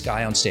seen this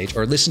guy on stage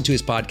or listened to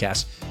his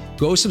podcast,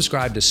 go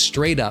subscribe to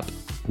Straight Up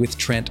with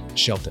Trent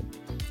Shelton.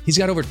 He's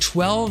got over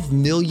 12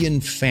 million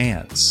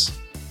fans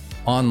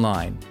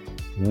online.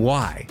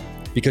 Why?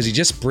 Because he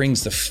just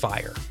brings the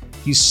fire.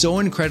 He's so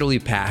incredibly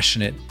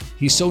passionate.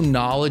 He's so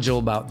knowledgeable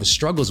about the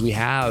struggles we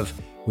have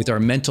with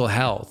our mental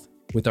health,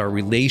 with our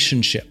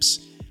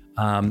relationships.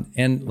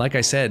 And like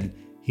I said,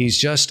 he's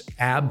just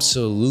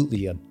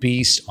absolutely a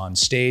beast on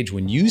stage.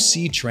 When you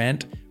see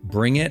Trent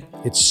bring it,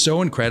 it's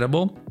so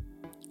incredible.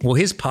 Well,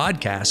 his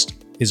podcast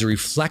is a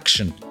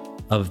reflection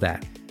of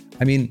that.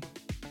 I mean,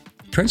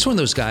 Trent's one of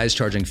those guys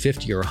charging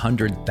 $50,000 or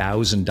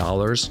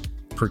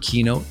 $100,000 per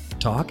keynote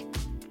talk,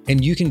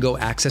 and you can go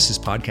access his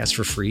podcast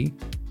for free.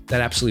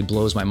 That absolutely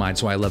blows my mind.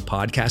 So I love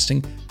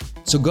podcasting.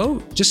 So go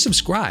just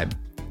subscribe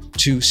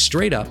to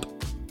Straight Up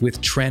with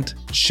Trent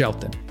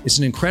Shelton. It's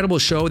an incredible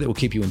show that will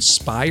keep you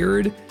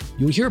inspired.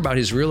 You'll hear about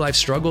his real life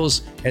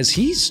struggles as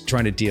he's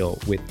trying to deal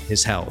with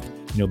his health.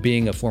 You know,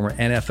 being a former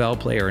NFL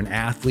player, an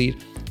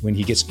athlete, when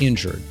he gets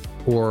injured,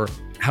 or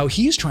how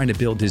he's trying to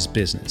build his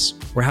business,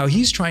 or how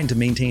he's trying to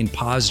maintain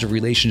positive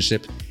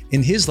relationship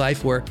in his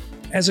life where,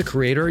 as a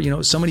creator, you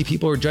know, so many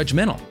people are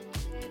judgmental.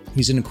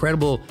 He's an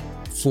incredible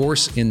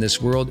force in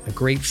this world, a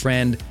great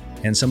friend,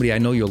 and somebody I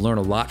know you'll learn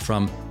a lot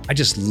from. I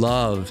just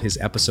love his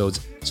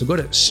episodes. So go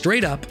to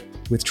Straight Up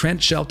with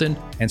Trent Shelton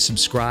and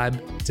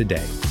subscribe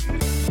today.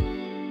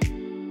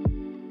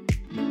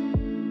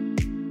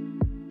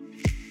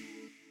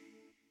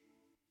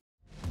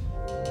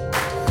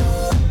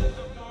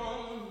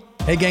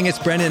 Hey gang, it's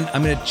Brendan.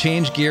 I'm going to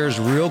change gears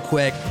real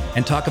quick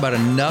and talk about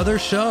another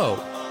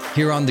show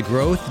here on the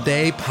Growth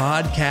Day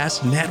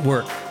Podcast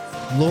Network.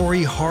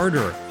 Lori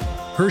Harder.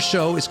 Her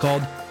show is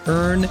called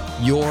Earn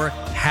Your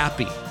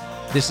Happy.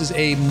 This is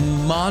a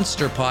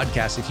monster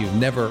podcast if you've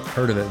never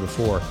heard of it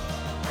before.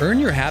 Earn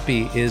Your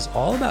Happy is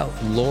all about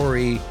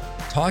Lori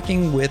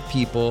talking with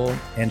people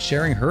and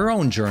sharing her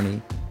own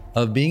journey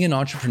of being an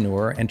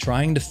entrepreneur and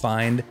trying to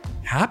find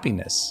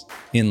happiness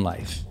in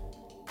life.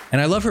 And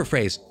I love her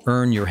phrase,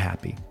 earn your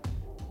happy.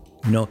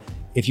 You know,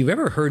 if you've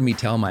ever heard me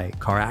tell my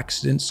car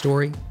accident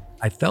story,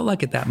 I felt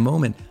like at that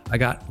moment I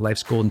got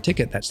life's golden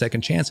ticket, that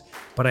second chance,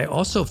 but I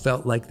also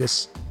felt like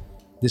this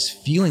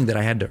feeling that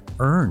I had to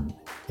earn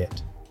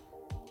it,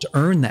 to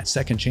earn that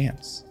second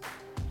chance.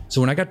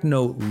 So when I got to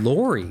know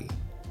Lori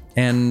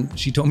and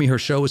she told me her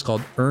show was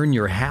called Earn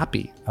Your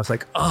Happy, I was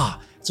like,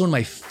 it's one of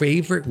my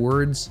favorite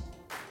words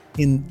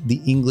in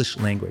the English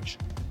language,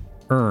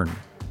 earn.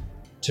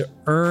 To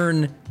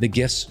earn the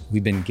gifts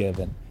we've been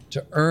given,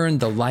 to earn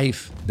the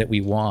life that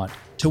we want,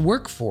 to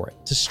work for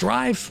it, to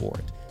strive for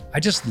it. I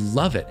just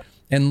love it.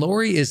 And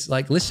Lori is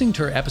like, listening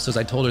to her episodes,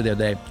 I told her the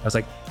other day, I was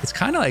like, it's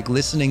kind of like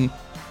listening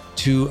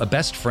to a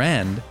best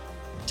friend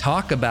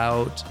talk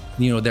about,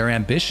 their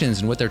ambitions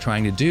and what they're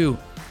trying to do.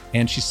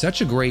 And she's such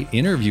a great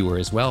interviewer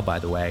as well, by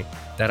the way,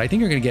 that I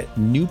think you're going to get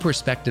new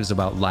perspectives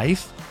about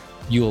life.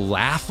 You'll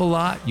laugh a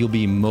lot, you'll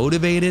be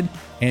motivated,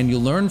 and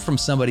you'll learn from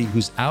somebody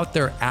who's out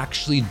there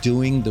actually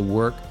doing the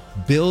work,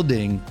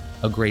 building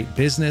a great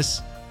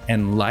business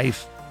and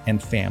life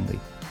and family.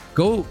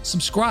 Go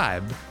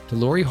subscribe to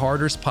Lori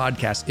Harder's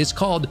podcast. It's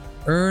called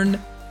Earn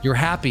Your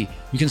Happy.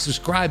 You can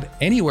subscribe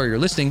anywhere you're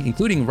listening,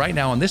 including right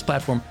now on this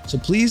platform. So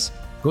please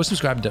go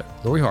subscribe to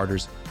Lori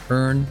Harder's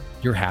Earn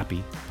Your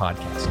Happy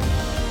podcast.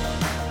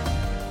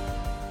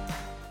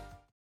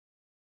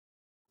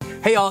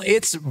 Hey y'all,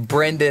 it's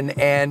Brendan,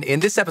 and in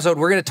this episode,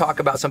 we're going to talk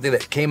about something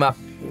that came up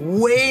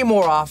way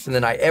more often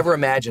than I ever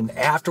imagined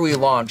after we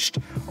launched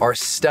our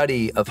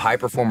study of high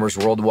performers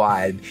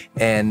worldwide.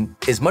 And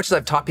as much as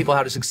I've taught people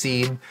how to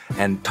succeed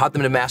and taught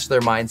them to master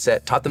their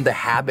mindset, taught them the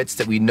habits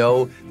that we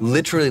know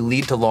literally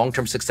lead to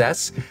long-term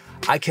success,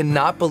 I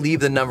cannot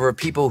believe the number of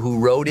people who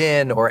wrote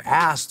in or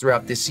asked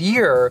throughout this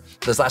year,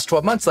 this last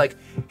 12 months, like,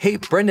 hey,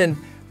 Brendan,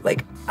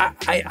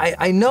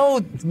 I know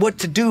what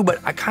to do, but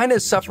I kind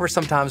of suffer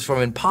sometimes from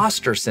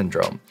imposter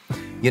syndrome.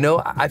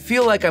 I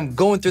feel like I'm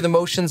going through the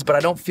motions, but I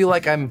don't feel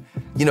like I'm,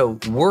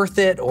 worth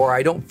it, or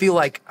I don't feel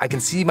like I can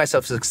see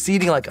myself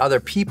succeeding like other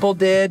people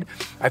did.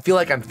 I feel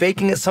like I'm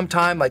faking it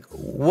sometime. Like,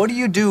 what do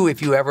you do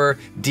if you ever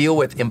deal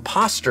with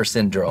imposter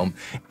syndrome?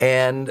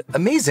 And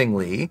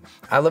amazingly,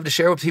 I love to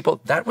share with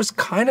people, that was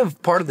kind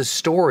of part of the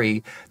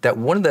story that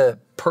one of the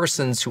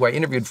persons who I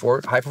interviewed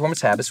for High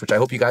Performance Habits, which I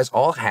hope you guys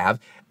all have,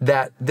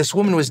 that this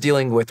woman was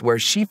dealing with, where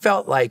she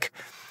felt like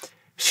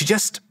she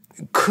just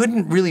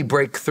couldn't really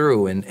break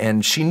through,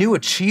 and she knew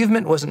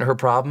achievement wasn't her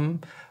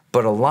problem,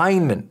 but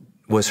alignment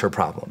was her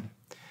problem.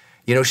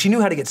 She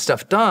knew how to get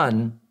stuff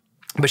done,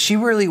 but she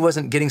really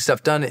wasn't getting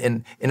stuff done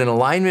in an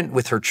alignment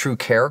with her true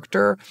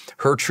character,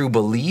 her true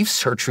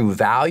beliefs, her true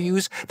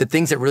values, the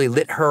things that really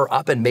lit her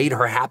up and made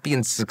her happy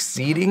and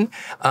succeeding.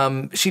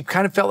 She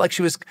kind of felt like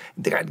she was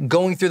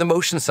going through the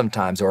motions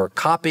sometimes, or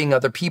copying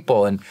other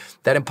people. And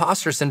that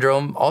imposter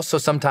syndrome also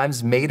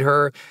sometimes made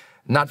her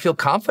not feel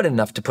confident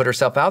enough to put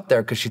herself out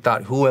there, because she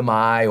thought, who am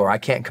I? Or I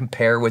can't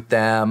compare with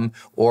them.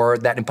 Or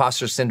that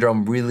imposter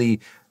syndrome really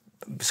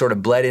sort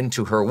of bled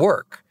into her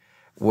work,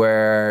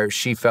 where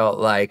she felt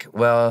like,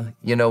 well,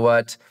 you know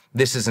what?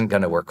 This isn't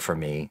going to work for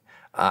me.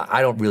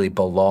 I don't really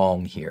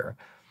belong here.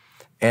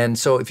 And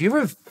so if you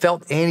ever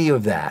felt any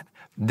of that,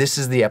 this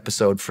is the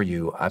episode for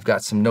you. I've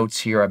got some notes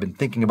here. I've been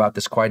thinking about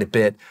this quite a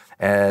bit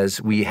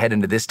as we head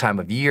into this time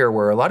of year,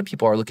 where a lot of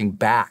people are looking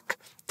back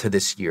to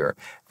this year,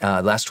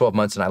 last 12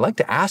 months. And I'd like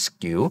to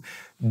ask you,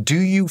 do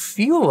you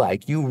feel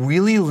like you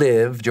really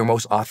lived your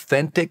most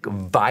authentic,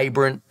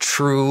 vibrant,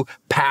 true,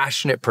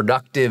 passionate,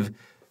 productive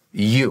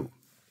you?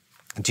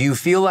 Do you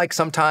feel like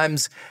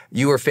sometimes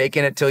you were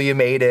faking it till you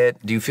made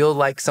it? Do you feel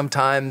like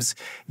sometimes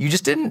you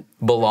just didn't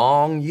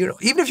belong? Even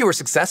if you were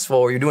successful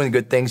or you're doing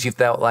good things, you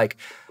felt like,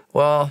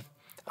 well,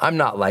 I'm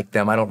not like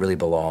them. I don't really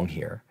belong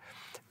here.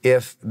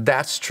 If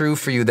that's true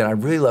for you, then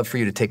I'd really love for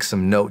you to take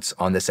some notes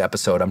on this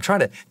episode. I'm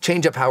trying to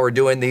change up how we're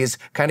doing these,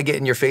 kind of get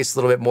in your face a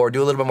little bit more,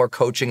 do a little bit more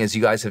coaching as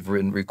you guys have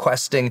been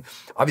requesting.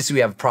 Obviously,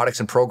 we have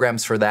products and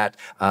programs for that.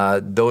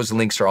 Those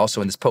links are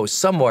also in this post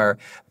somewhere.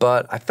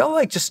 But I felt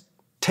like just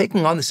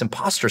taking on this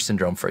imposter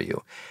syndrome for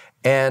you.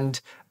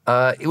 And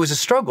it was a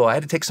struggle. I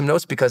had to take some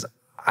notes because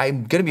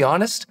I'm going to be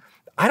honest,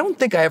 I don't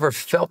think I ever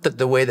felt it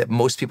the way that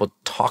most people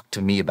talk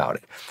to me about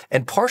it.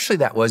 And partially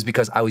that was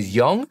because I was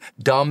young,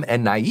 dumb,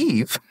 and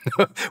naive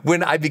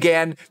when I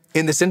began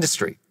in this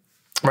industry.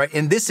 right?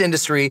 In this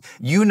industry,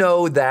 you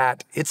know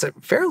that it's a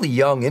fairly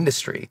young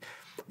industry.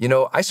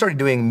 I started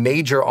doing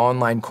major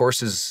online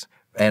courses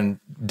and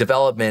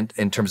development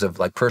in terms of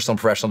like personal and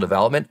professional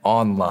development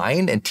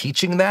online and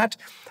teaching that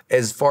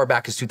as far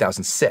back as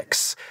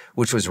 2006,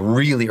 which was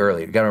really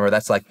early. You gotta remember,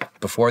 that's like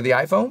before the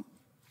iPhone,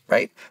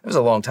 right? It was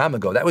a long time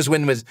ago. That was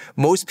when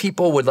most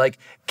people would like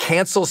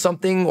cancel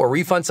something or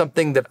refund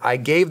something that I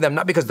gave them,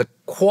 not because of the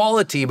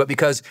quality, but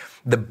because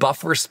the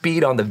buffer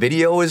speed on the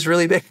video is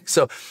really big.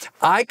 So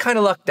I kind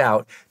of lucked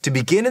out to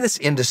begin in this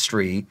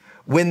industry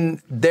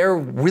when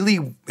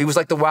it was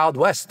like the Wild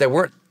West. There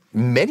weren't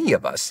many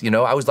of us,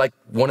 I was like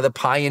one of the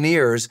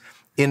pioneers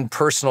in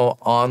personal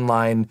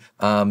online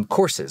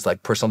courses,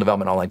 like personal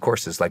development online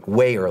courses, like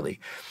way early.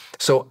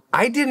 So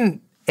I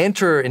didn't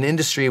enter an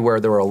industry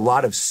where there were a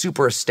lot of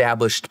super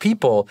established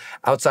people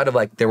outside of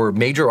like, there were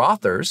major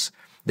authors,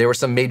 there were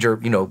some major,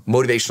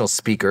 motivational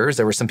speakers,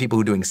 there were some people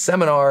who were doing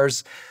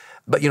seminars,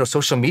 but,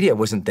 social media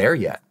wasn't there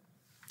yet.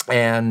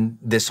 And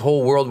this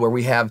whole world where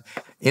we have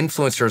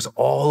influencers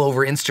all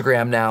over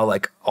Instagram now,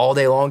 like all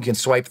day long, you can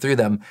swipe through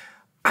them.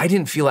 I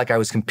didn't feel like I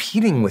was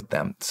competing with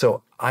them.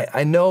 So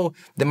I know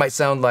that might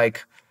sound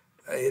like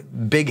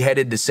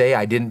big-headed to say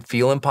I didn't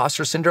feel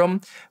imposter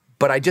syndrome,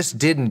 but I just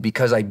didn't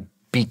because I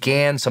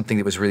began something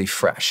that was really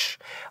fresh.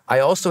 I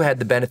also had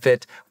the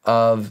benefit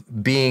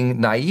of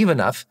being naive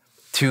enough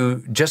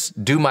to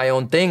just do my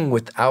own thing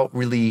without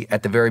really,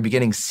 at the very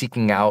beginning,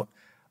 seeking out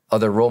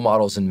other role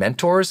models and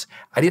mentors.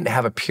 I didn't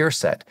have a peer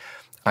set.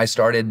 I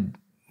started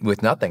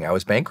with nothing. I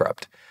was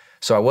bankrupt.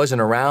 So I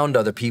wasn't around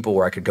other people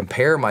where I could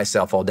compare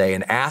myself all day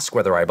and ask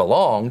whether I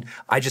belonged.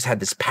 I just had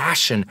this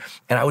passion,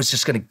 and I was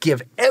just going to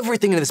give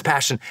everything into this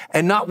passion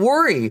and not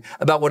worry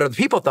about what other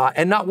people thought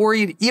and not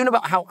worry even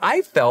about how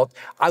I felt.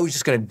 I was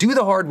just going to do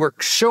the hard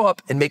work, show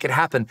up, and make it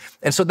happen.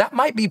 And so that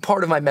might be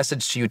part of my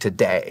message to you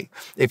today.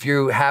 If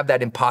you have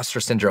that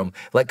imposter syndrome,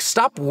 like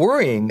stop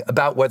worrying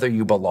about whether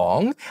you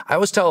belong. I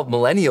always tell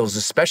millennials,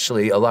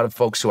 especially a lot of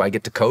folks who I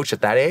get to coach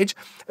at that age,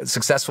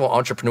 successful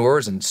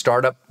entrepreneurs and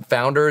startup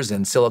founders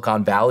in Silicon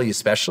Valley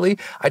especially,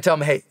 I tell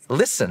them, hey,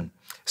 listen,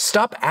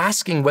 stop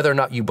asking whether or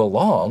not you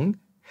belong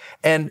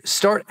and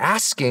start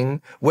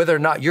asking whether or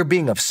not you're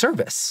being of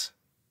service.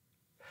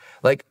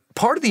 Like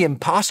part of the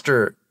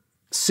imposter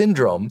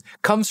syndrome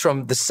comes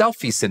from the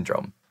selfie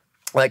syndrome.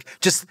 Like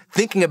just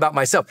thinking about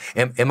myself.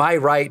 Am I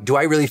right? Do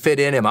I really fit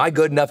in? Am I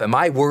good enough? Am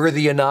I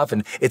worthy enough?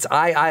 And it's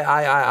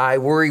I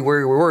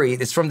worry.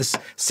 It's from this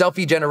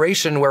selfie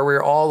generation where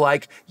we're all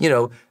like,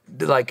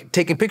 like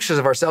taking pictures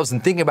of ourselves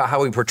and thinking about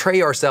how we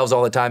portray ourselves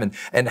all the time.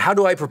 And how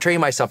do I portray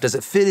myself? Does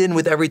it fit in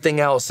with everything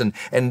else?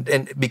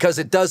 And because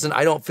it doesn't,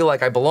 I don't feel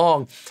like I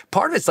belong.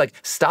 Part of it's like,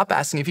 stop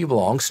asking if you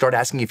belong. Start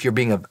asking if you're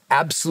being of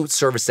absolute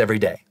service every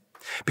day.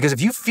 Because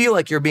if you feel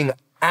like you're being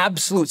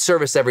absolute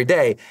service every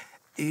day,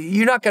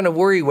 you're not going to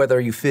worry whether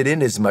you fit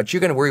in as much. You're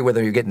going to worry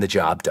whether you're getting the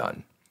job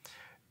done,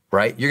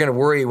 right? You're going to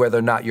worry whether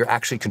or not you're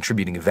actually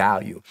contributing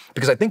value.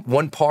 Because I think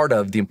one part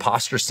of the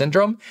imposter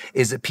syndrome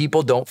is that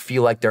people don't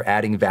feel like they're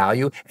adding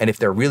value. And if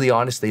they're really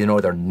honest, they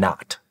know they're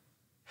not.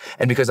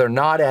 And because they're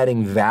not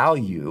adding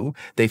value,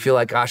 they feel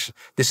like, gosh,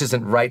 this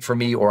isn't right for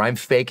me, or I'm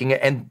faking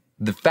it. And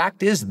the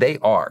fact is they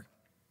are.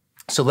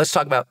 So let's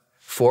talk about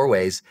 4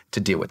 ways to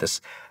deal with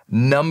this.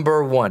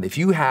 Number 1, if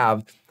you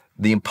have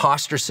the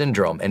imposter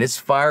syndrome and it's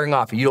firing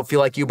off and you don't feel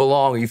like you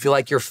belong, or you feel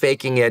like you're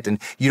faking it and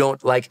you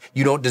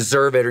don't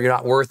deserve it, or you're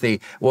not worthy,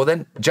 well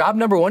then job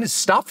number 1 is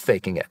stop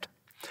faking it.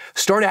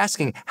 Start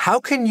asking, how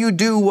can you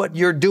do what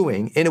you're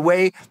doing in a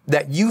way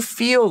that you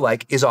feel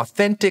like is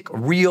authentic,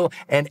 real,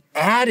 and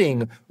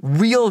adding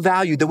real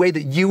value the way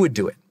that you would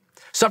do it.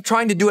 Stop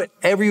trying to do it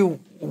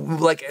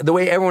the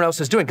way everyone else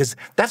is doing, because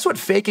that's what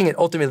faking it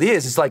ultimately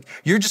is. It's like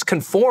you're just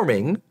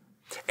conforming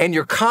and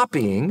you're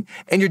copying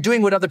and you're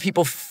doing what other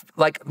people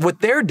like what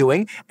they're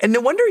doing. And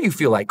no wonder you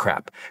feel like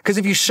crap. Because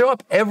if you show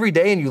up every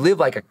day and you live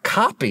like a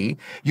copy,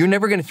 you're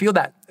never going to feel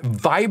that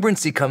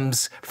vibrancy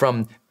comes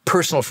from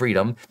personal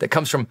freedom, that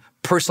comes from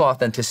personal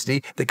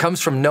authenticity, that comes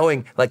from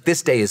knowing like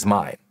this day is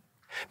mine.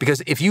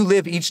 Because if you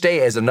live each day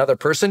as another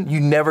person, you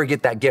never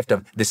get that gift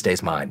of this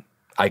day's mine.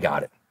 I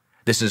got it.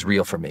 This is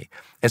real for me.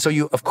 And so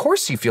of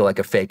course you feel like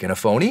a fake and a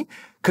phony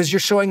because you're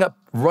showing up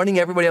running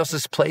everybody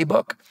else's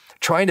playbook,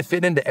 trying to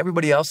fit into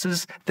everybody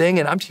else's thing.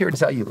 And I'm here to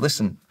tell you,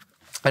 listen,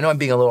 I know I'm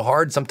being a little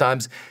hard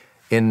sometimes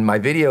in my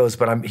videos,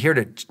 but I'm here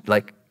to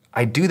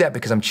I do that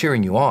because I'm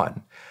cheering you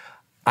on.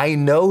 I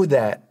know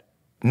that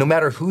no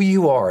matter who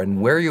you are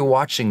and where you're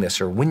watching this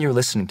or when you're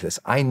listening to this,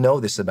 I know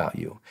this about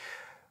you.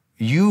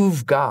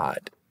 You've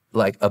got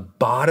like a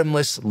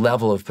bottomless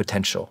level of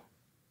potential.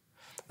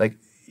 Like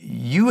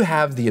you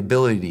have the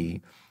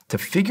ability to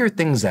figure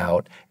things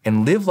out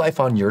and live life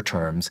on your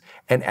terms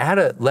and add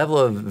a level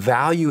of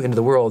value into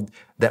the world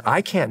that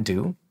I can't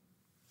do,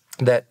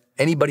 that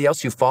anybody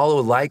else you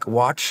follow,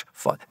 watch,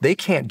 they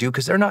can't do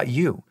because they're not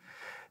you.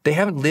 They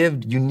haven't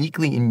lived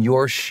uniquely in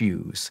your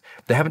shoes.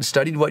 They haven't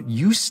studied what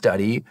you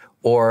study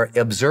or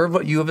observed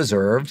what you have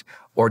observed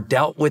or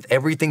dealt with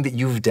everything that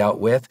you've dealt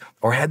with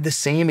or had the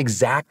same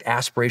exact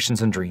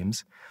aspirations and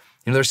dreams.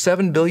 There's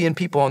 7 billion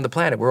people on the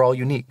planet. We're all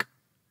unique.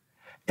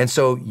 And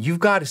so you've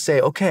got to say,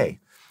 okay,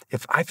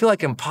 if I feel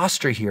like an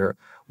imposter here,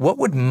 what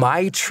would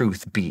my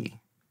truth be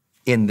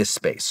in this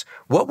space?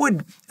 What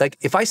would, like,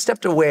 if I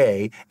stepped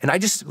away and I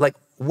just, like,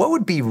 what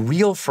would be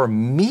real for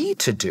me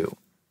to do?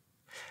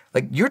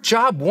 Like, your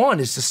job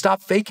one is to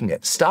stop faking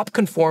it, stop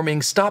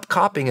conforming, stop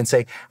copying, and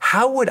say,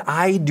 how would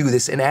I do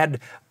this and add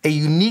a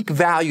unique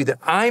value that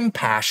I'm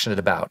passionate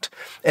about?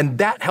 And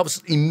that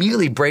helps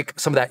immediately break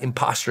some of that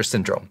imposter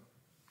syndrome.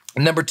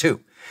 Number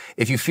two,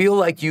 if you feel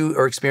like you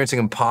are experiencing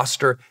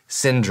imposter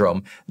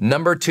syndrome,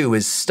 number two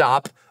is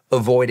stop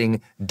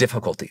avoiding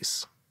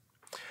difficulties.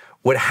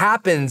 What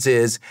happens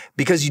is,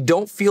 because you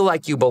don't feel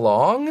like you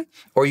belong,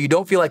 or you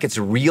don't feel like it's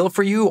real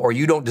for you, or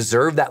you don't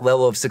deserve that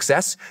level of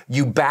success,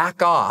 you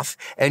back off,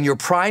 and your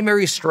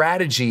primary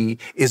strategy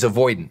is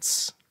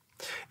avoidance.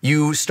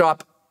 You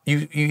start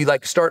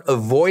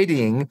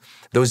avoiding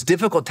those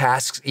difficult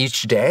tasks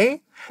each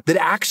day that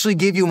actually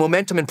give you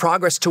momentum and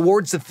progress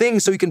towards the thing,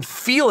 so you can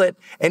feel it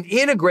and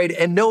integrate it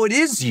and know it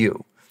is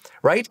you,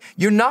 right?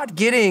 You're not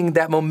getting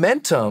that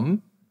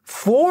momentum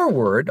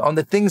forward on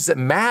the things that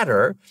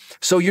matter.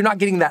 So you're not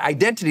getting that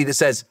identity that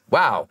says,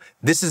 wow,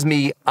 this is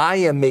me. I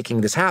am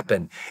making this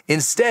happen.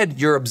 Instead,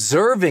 you're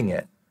observing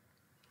it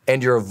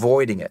and you're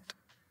avoiding it.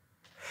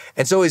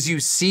 And so as you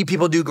see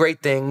people do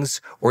great things,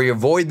 or you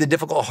avoid the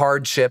difficult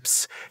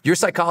hardships, your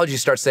psychology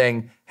starts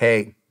saying,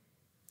 hey,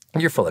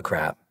 you're full of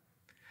crap.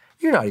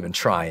 You're not even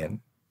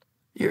trying.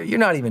 You're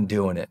not even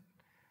doing it.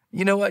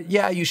 You know what?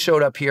 Yeah, you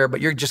showed up here,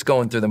 but you're just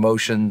going through the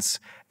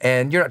motions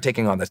and you're not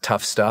taking on the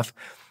tough stuff.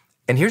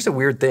 And here's the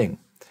weird thing.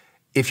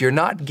 If you're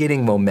not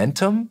getting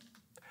momentum,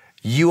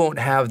 you won't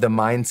have the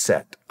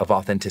mindset of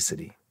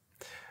authenticity.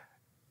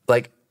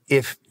 Like,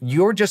 if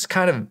you're just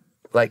kind of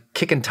like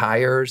kicking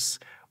tires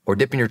or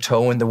dipping your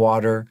toe in the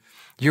water,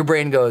 your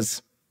brain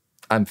goes,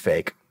 I'm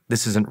fake.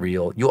 This isn't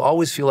real. You'll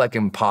always feel like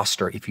an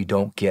imposter if you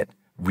don't get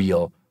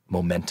real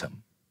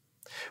momentum.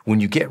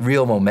 When you get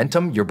real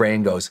momentum, your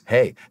brain goes,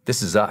 hey,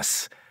 this is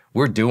us.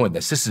 We're doing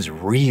this. This is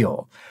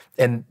real.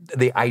 And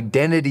the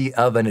identity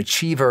of an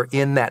achiever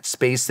in that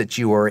space that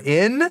you are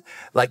in,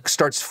 like,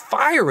 starts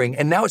firing,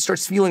 and now it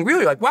starts feeling real.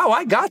 You're like, wow,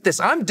 I got this.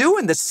 I'm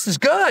doing this. This is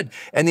good.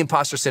 And the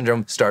imposter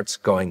syndrome starts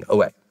going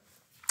away.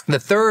 The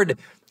third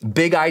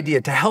big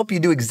idea to help you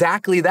do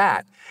exactly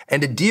that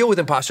and to deal with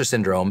imposter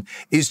syndrome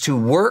is to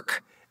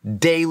work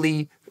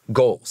daily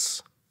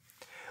goals.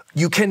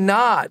 You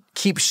cannot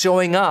keep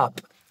showing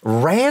up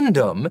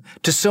random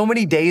to so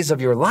many days of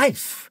your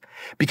life,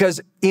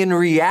 because in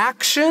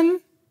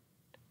reaction,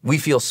 we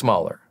feel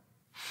smaller.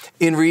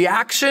 In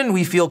reaction,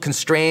 we feel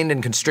constrained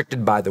and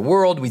constricted by the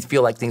world. We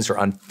feel like things are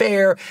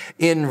unfair.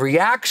 In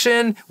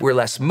reaction, we're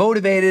less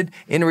motivated.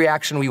 In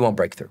reaction, we won't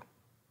break through.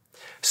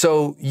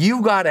 So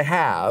you got to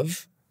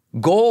have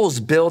goals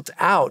built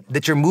out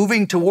that you're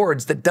moving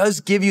towards that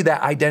does give you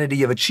that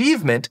identity of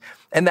achievement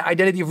and the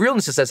identity of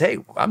realness that says, hey,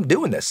 I'm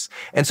doing this.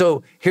 And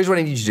so here's what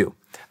I need you to do.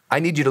 I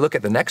need you to look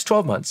at the next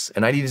 12 months,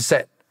 and I need to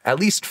set at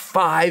least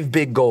 5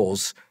 big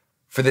goals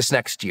for this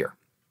next year.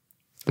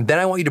 Then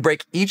I want you to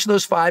break each of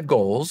those 5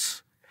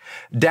 goals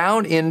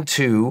down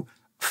into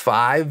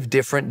 5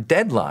 different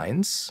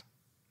deadlines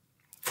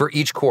for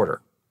each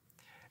quarter.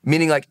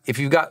 Meaning, like, if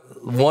you've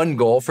got one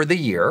goal for the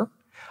year,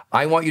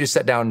 I want you to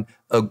set down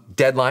a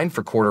deadline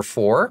for quarter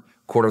 4,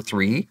 quarter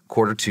 3,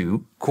 quarter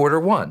 2, quarter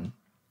 1.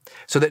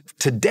 So that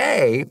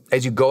today,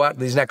 as you go out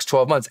these next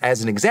 12 months,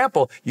 as an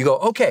example, you go,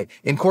 okay,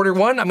 in quarter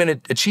 1, I'm going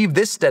to achieve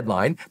this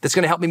deadline that's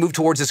going to help me move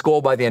towards this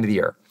goal by the end of the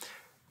year.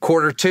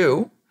 Quarter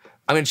 2,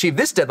 I'm going to achieve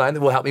this deadline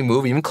that will help me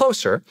move even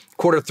closer.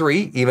 Quarter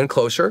 3, even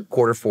closer.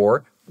 Quarter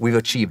 4, we've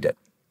achieved it.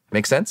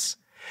 Make sense?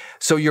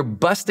 So you're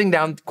busting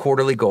down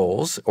quarterly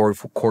goals or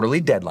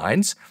quarterly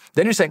deadlines.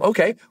 Then you're saying,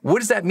 okay, what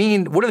does that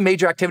mean? What are the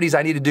major activities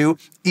I need to do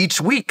each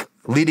week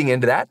leading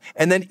into that?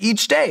 And then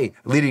each day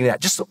leading to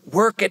that. Just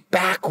work it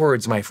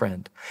backwards, my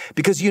friend.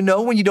 Because you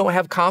know when you don't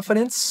have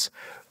confidence,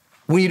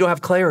 when you don't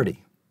have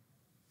clarity.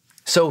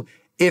 So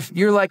if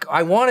you're like,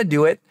 I want to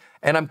do it,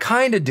 and I'm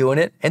kind of doing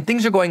it, and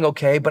things are going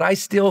okay, but I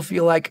still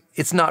feel like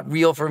it's not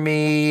real for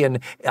me, and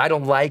I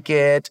don't like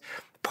it.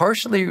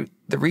 Partially,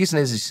 the reason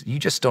is you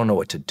just don't know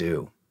what to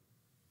do.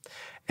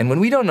 And when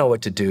we don't know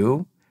what to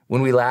do,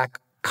 when we lack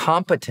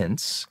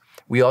competence,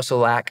 we also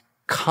lack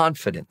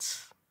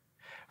confidence,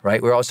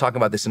 right? We're always talking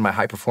about this in my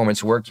high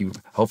performance work.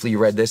 Hopefully you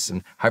read this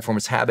in High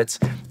Performance Habits.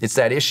 It's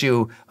that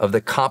issue of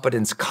the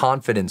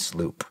competence-confidence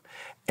loop.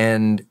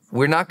 And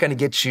we're not going to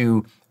get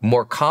you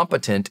more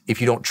competent if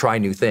you don't try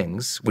new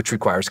things, which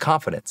requires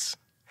confidence.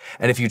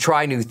 And if you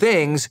try new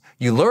things,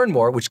 you learn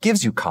more, which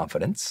gives you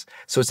confidence.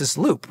 So it's this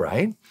loop,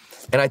 right?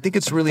 And I think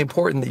it's really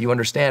important that you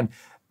understand,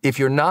 if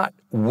you're not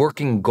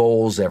working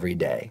goals every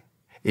day,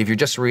 if you're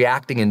just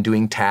reacting and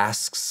doing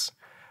tasks,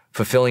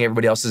 fulfilling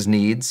everybody else's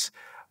needs,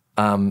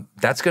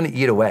 that's going to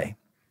eat away.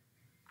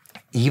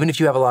 Even if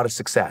you have a lot of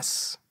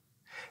success,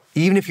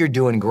 even if you're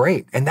doing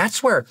great. And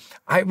that's where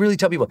I really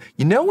tell people,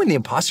 when the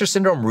imposter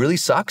syndrome really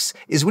sucks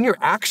is when you're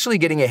actually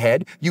getting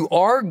ahead, you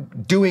are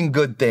doing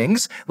good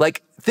things,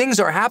 like things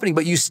are happening,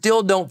 but you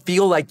still don't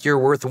feel like you're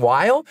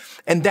worthwhile.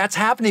 And that's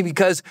happening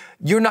because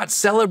you're not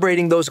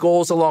celebrating those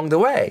goals along the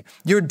way.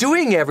 You're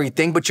doing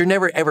everything, but you're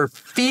never ever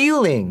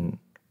feeling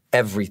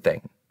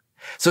everything.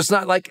 So it's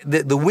not like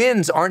the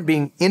wins aren't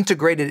being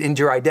integrated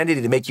into your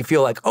identity to make you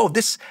feel like, oh,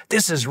 this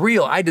is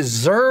real. I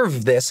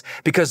deserve this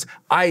because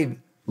I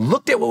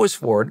looked at what was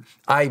forward.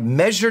 I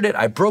measured it.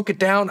 I broke it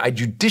down. I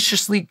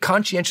judiciously,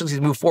 conscientiously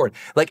moved forward.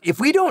 Like if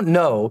we don't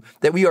know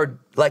that we are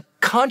like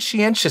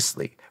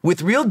conscientiously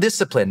with real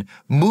discipline,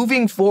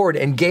 moving forward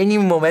and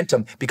gaining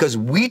momentum because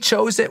we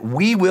chose it,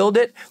 we willed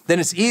it, then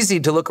it's easy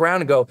to look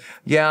around and go,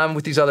 yeah, I'm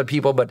with these other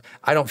people, but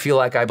I don't feel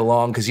like I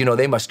belong because,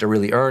 they must have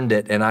really earned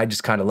it and I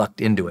just kind of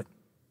lucked into it.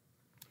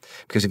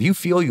 Because if you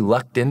feel you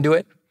lucked into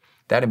it,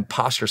 that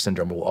imposter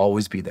syndrome will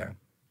always be there.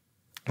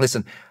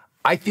 Listen,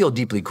 I feel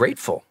deeply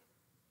grateful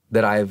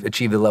that I've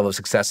achieved the level of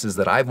successes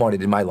that I've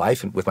wanted in my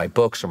life and with my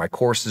books or my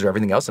courses or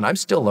everything else, and I'm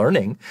still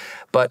learning,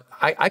 but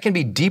I can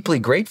be deeply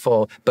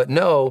grateful, but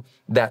know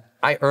that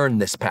I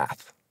earned this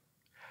path,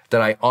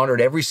 that I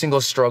honored every single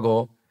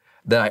struggle,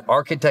 that I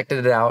architected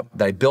it out,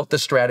 that I built the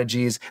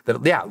strategies,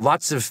 that,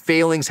 lots of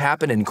failings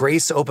happened and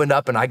grace opened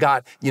up and I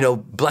got,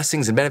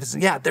 blessings and benefits.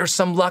 Yeah, there's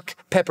some luck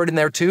peppered in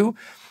there too,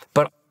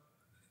 but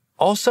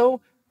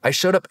also I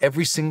showed up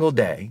every single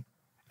day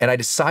and I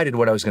decided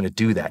what I was going to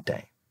do that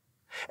day.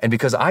 And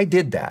because I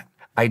did that,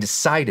 I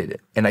decided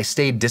it, and I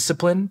stayed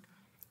disciplined,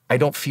 I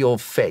don't feel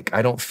fake.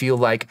 I don't feel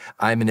like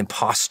I'm an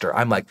imposter.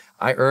 I'm like,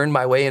 I earned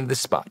my way into this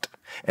spot.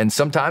 And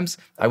sometimes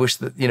I wish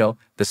that,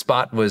 the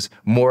spot was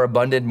more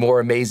abundant, more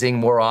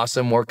amazing, more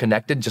awesome, more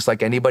connected, just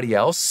like anybody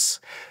else.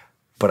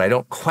 But I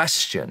don't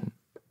question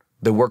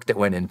the work that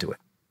went into it.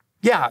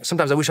 Yeah,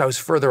 sometimes I wish I was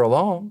further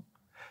along,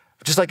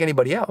 just like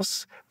anybody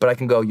else. But I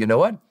can go, you know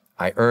what?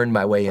 I earned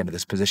my way into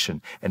this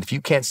position. And if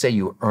you can't say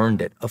you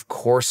earned it, of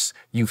course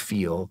you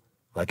feel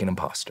like an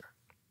imposter.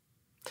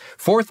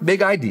 Fourth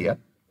big idea,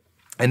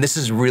 and this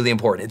is really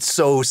important. It's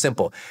so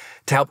simple.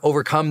 To help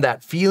overcome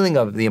that feeling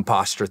of the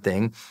imposter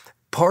thing,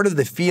 part of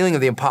the feeling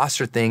of the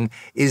imposter thing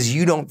is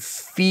you don't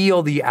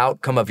feel the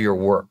outcome of your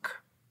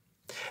work.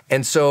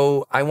 And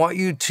so I want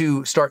you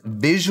to start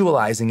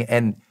visualizing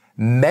and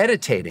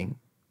meditating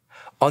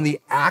on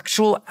the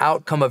actual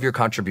outcome of your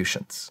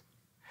contributions.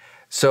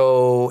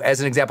 So as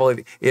an example,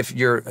 if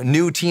you're a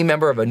new team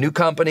member of a new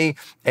company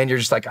and you're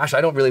just like, gosh, I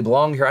don't really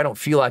belong here. I don't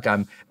feel like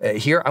I'm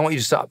here. I want you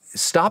to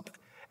stop.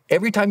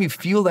 Every time you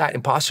feel that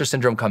imposter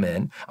syndrome come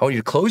in, I want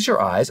you to close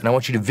your eyes and I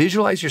want you to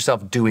visualize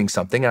yourself doing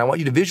something. And I want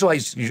you to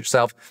visualize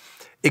yourself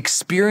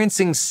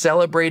experiencing,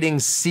 celebrating,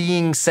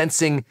 seeing,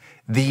 sensing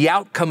the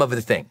outcome of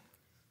the thing.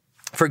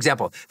 For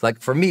example,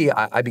 like for me,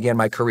 I began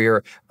my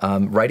career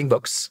writing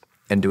books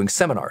and doing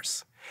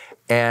seminars.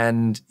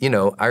 And,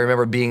 I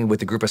remember being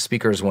with a group of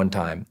speakers one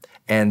time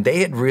and they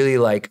had really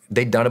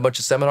they'd done a bunch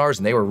of seminars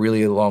and they were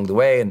really along the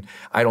way. And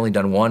I'd only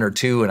done one or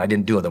two and I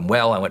didn't do them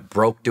well. I went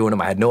broke doing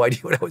them. I had no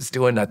idea what I was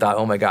doing. And I thought,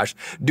 oh my gosh,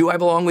 do I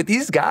belong with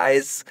these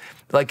guys?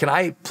 Like, can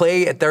I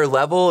play at their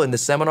level in the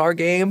seminar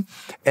game?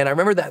 And I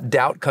remember that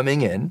doubt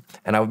coming in.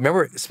 And I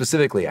remember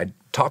specifically, I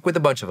talked with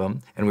a bunch of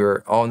them and we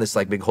were all in this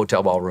big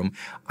hotel ballroom.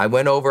 I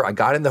went over, I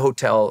got in the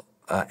hotel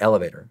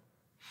elevator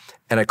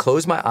and I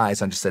closed my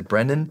eyes and I just said,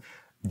 Brendan,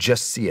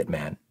 just see it,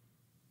 man.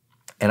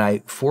 And I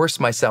forced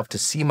myself to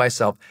see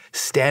myself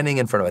standing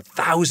in front of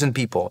 1,000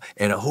 people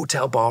in a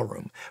hotel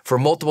ballroom for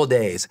multiple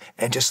days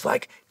and just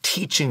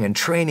teaching and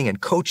training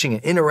and coaching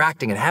and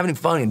interacting and having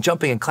fun and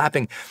jumping and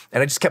clapping.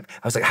 And I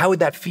was like, how would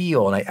that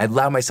feel? And I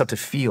allowed myself to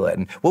feel it.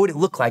 And what would it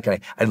look like? And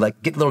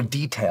I'd get little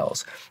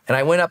details. And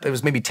I went up, it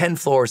was maybe 10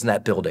 floors in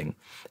that building.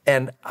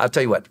 And I'll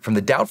tell you what, from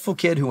the doubtful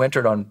kid who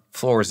entered on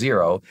floor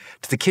 0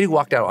 to the kid who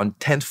walked out on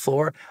 10th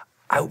floor,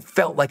 I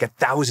felt like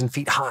 1,000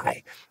 feet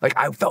high.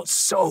 I felt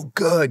so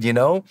good,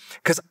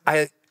 because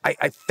I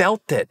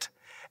felt it.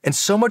 And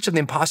so much of the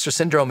imposter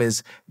syndrome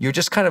is you're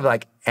just kind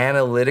of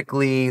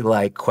analytically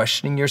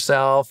questioning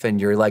yourself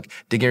and you're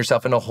digging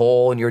yourself in a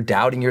hole and you're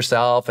doubting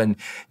yourself and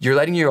you're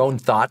letting your own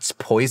thoughts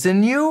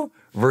poison you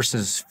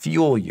versus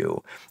fuel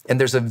you. And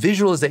there's a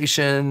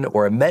visualization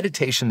or a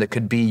meditation that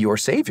could be your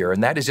savior.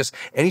 And that is just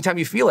anytime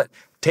you feel it,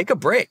 take a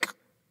break,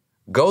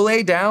 go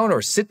lay down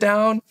or sit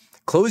down,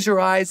 close your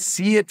eyes,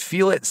 see it,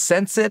 feel it,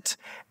 sense it,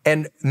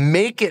 and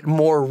make it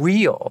more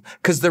real.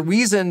 Because the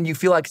reason you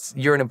feel like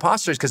you're an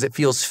imposter is because it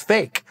feels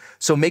fake.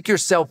 So make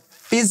yourself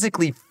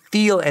physically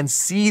feel and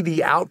see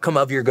the outcome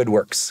of your good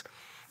works.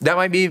 That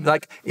might be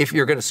if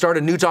you're going to start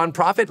a new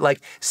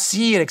nonprofit,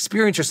 see and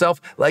experience yourself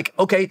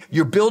okay,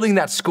 you're building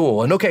that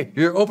school and okay,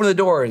 you're opening the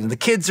doors and the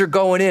kids are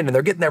going in and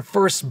they're getting their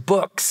first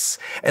books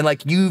and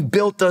you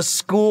built a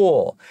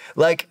school.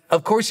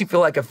 Of course you feel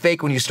like a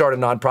fake when you start a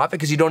nonprofit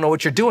because you don't know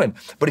what you're doing.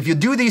 But if you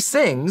do these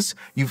things,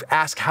 you've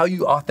asked how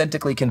you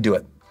authentically can do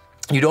it.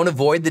 You don't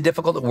avoid the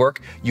difficult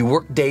work. You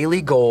work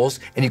daily goals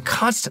and you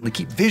constantly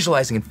keep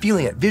visualizing and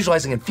feeling it,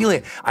 visualizing and feeling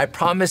it. I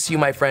promise you,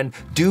 my friend,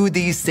 do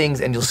these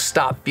things and you'll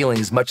stop feeling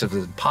as much of an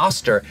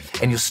imposter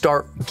and you'll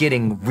start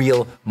getting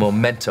real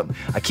momentum.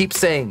 I keep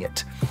saying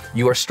it.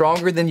 You are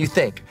stronger than you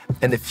think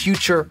and the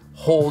future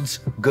holds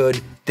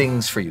good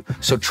things for you.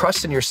 So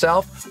trust in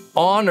yourself,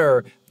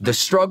 honor the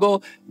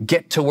struggle,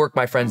 get to work,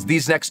 my friends.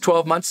 These next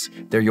 12 months,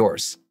 they're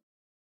yours.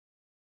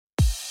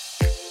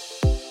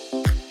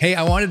 Hey,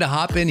 I wanted to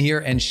hop in here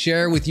and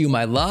share with you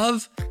my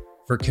love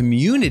for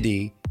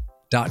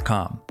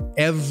community.com.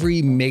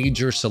 Every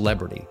major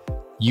celebrity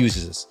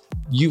uses this.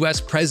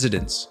 US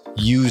presidents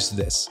use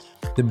this.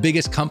 The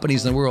biggest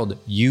companies in the world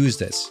use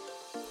this.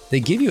 They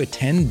give you a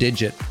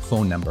 10-digit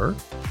phone number,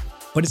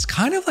 but it's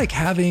kind of like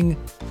having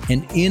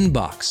an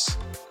inbox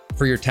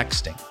for your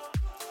texting.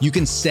 You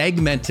can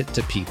segment it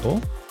to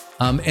people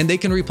and they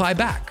can reply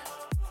back.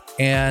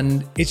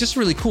 And it's just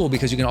really cool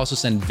because you can also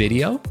send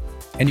video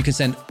and you can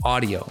send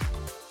audio.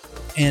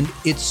 And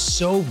it's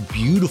so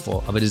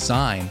beautiful of a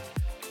design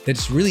that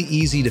it's really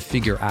easy to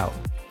figure out.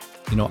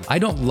 You know, I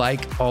don't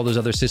like all those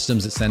other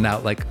systems that send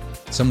out like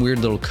some weird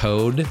little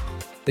code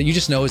that you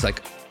just know is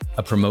like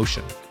a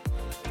promotion.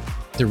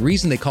 The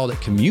reason they called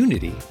it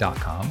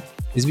community.com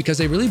is because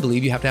they really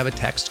believe you have to have a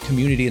text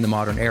community in the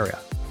modern era.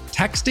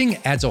 Texting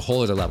adds a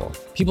whole other level.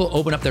 People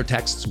open up their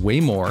texts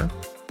way more.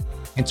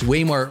 It's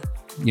way more,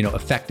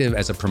 effective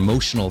as a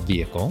promotional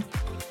vehicle.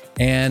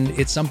 And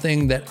it's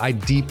something that I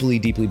deeply,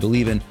 deeply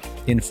believe in.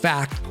 In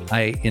fact,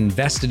 I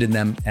invested in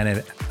them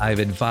and I've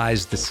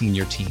advised the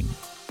senior team.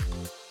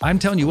 I'm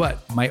telling you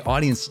what, my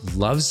audience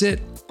loves it.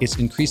 It's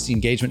increased the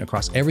engagement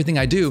across everything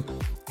I do.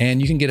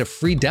 And you can get a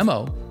free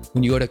demo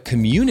when you go to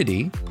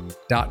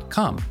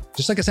community.com.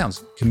 Just like it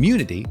sounds,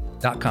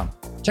 community.com.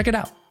 Check it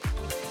out.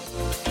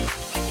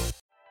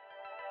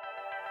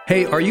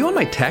 Hey, are you on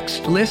my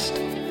text list?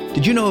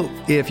 Did you know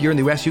if you're in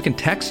the US, you can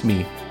text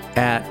me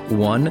at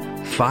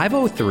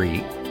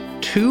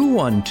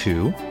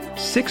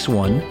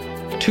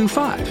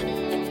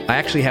 1-503-212-6125. I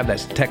actually have that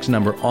text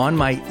number on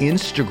my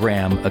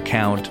Instagram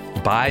account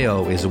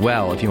bio as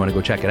well, if you want to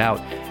go check it out.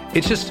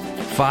 It's just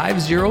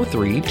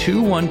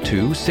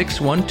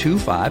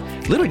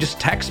 503-212-6125. Literally just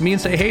text me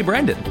and say, hey,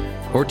 Brendan.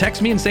 Or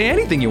text me and say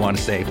anything you want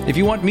to say. If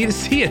you want me to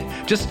see it,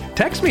 just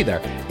text me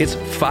there. It's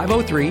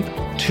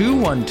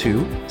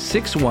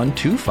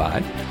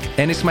 503-212-6125.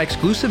 And it's my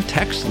exclusive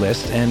text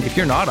list. And if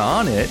you're not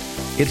on it,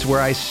 it's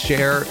where I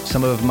share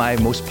some of my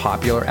most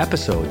popular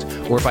episodes.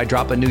 Or if I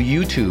drop a new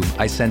YouTube,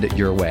 I send it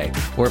your way.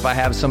 Or if I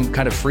have some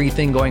kind of free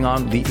thing going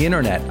on the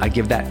internet, I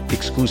give that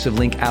exclusive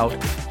link out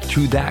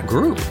to that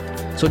group.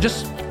 So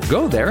just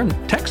go there and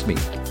text me.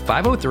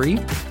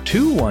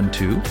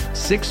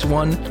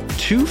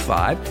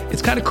 503-212-6125.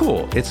 It's kind of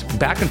cool. It's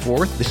back and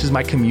forth. This is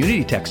my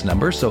community text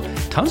number. So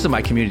tons of my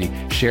community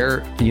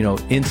share,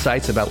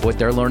 insights about what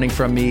they're learning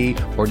from me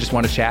or just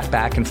want to chat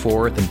back and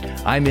forth. And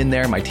I'm in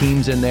there. My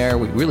team's in there.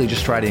 We really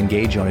just try to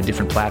engage you on a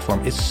different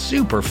platform. It's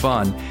super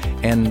fun.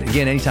 And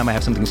again, anytime I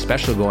have something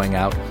special going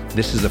out,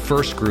 this is the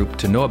first group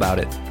to know about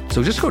it.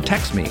 So just go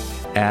text me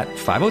at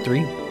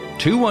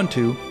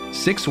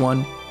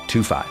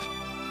 503-212-6125.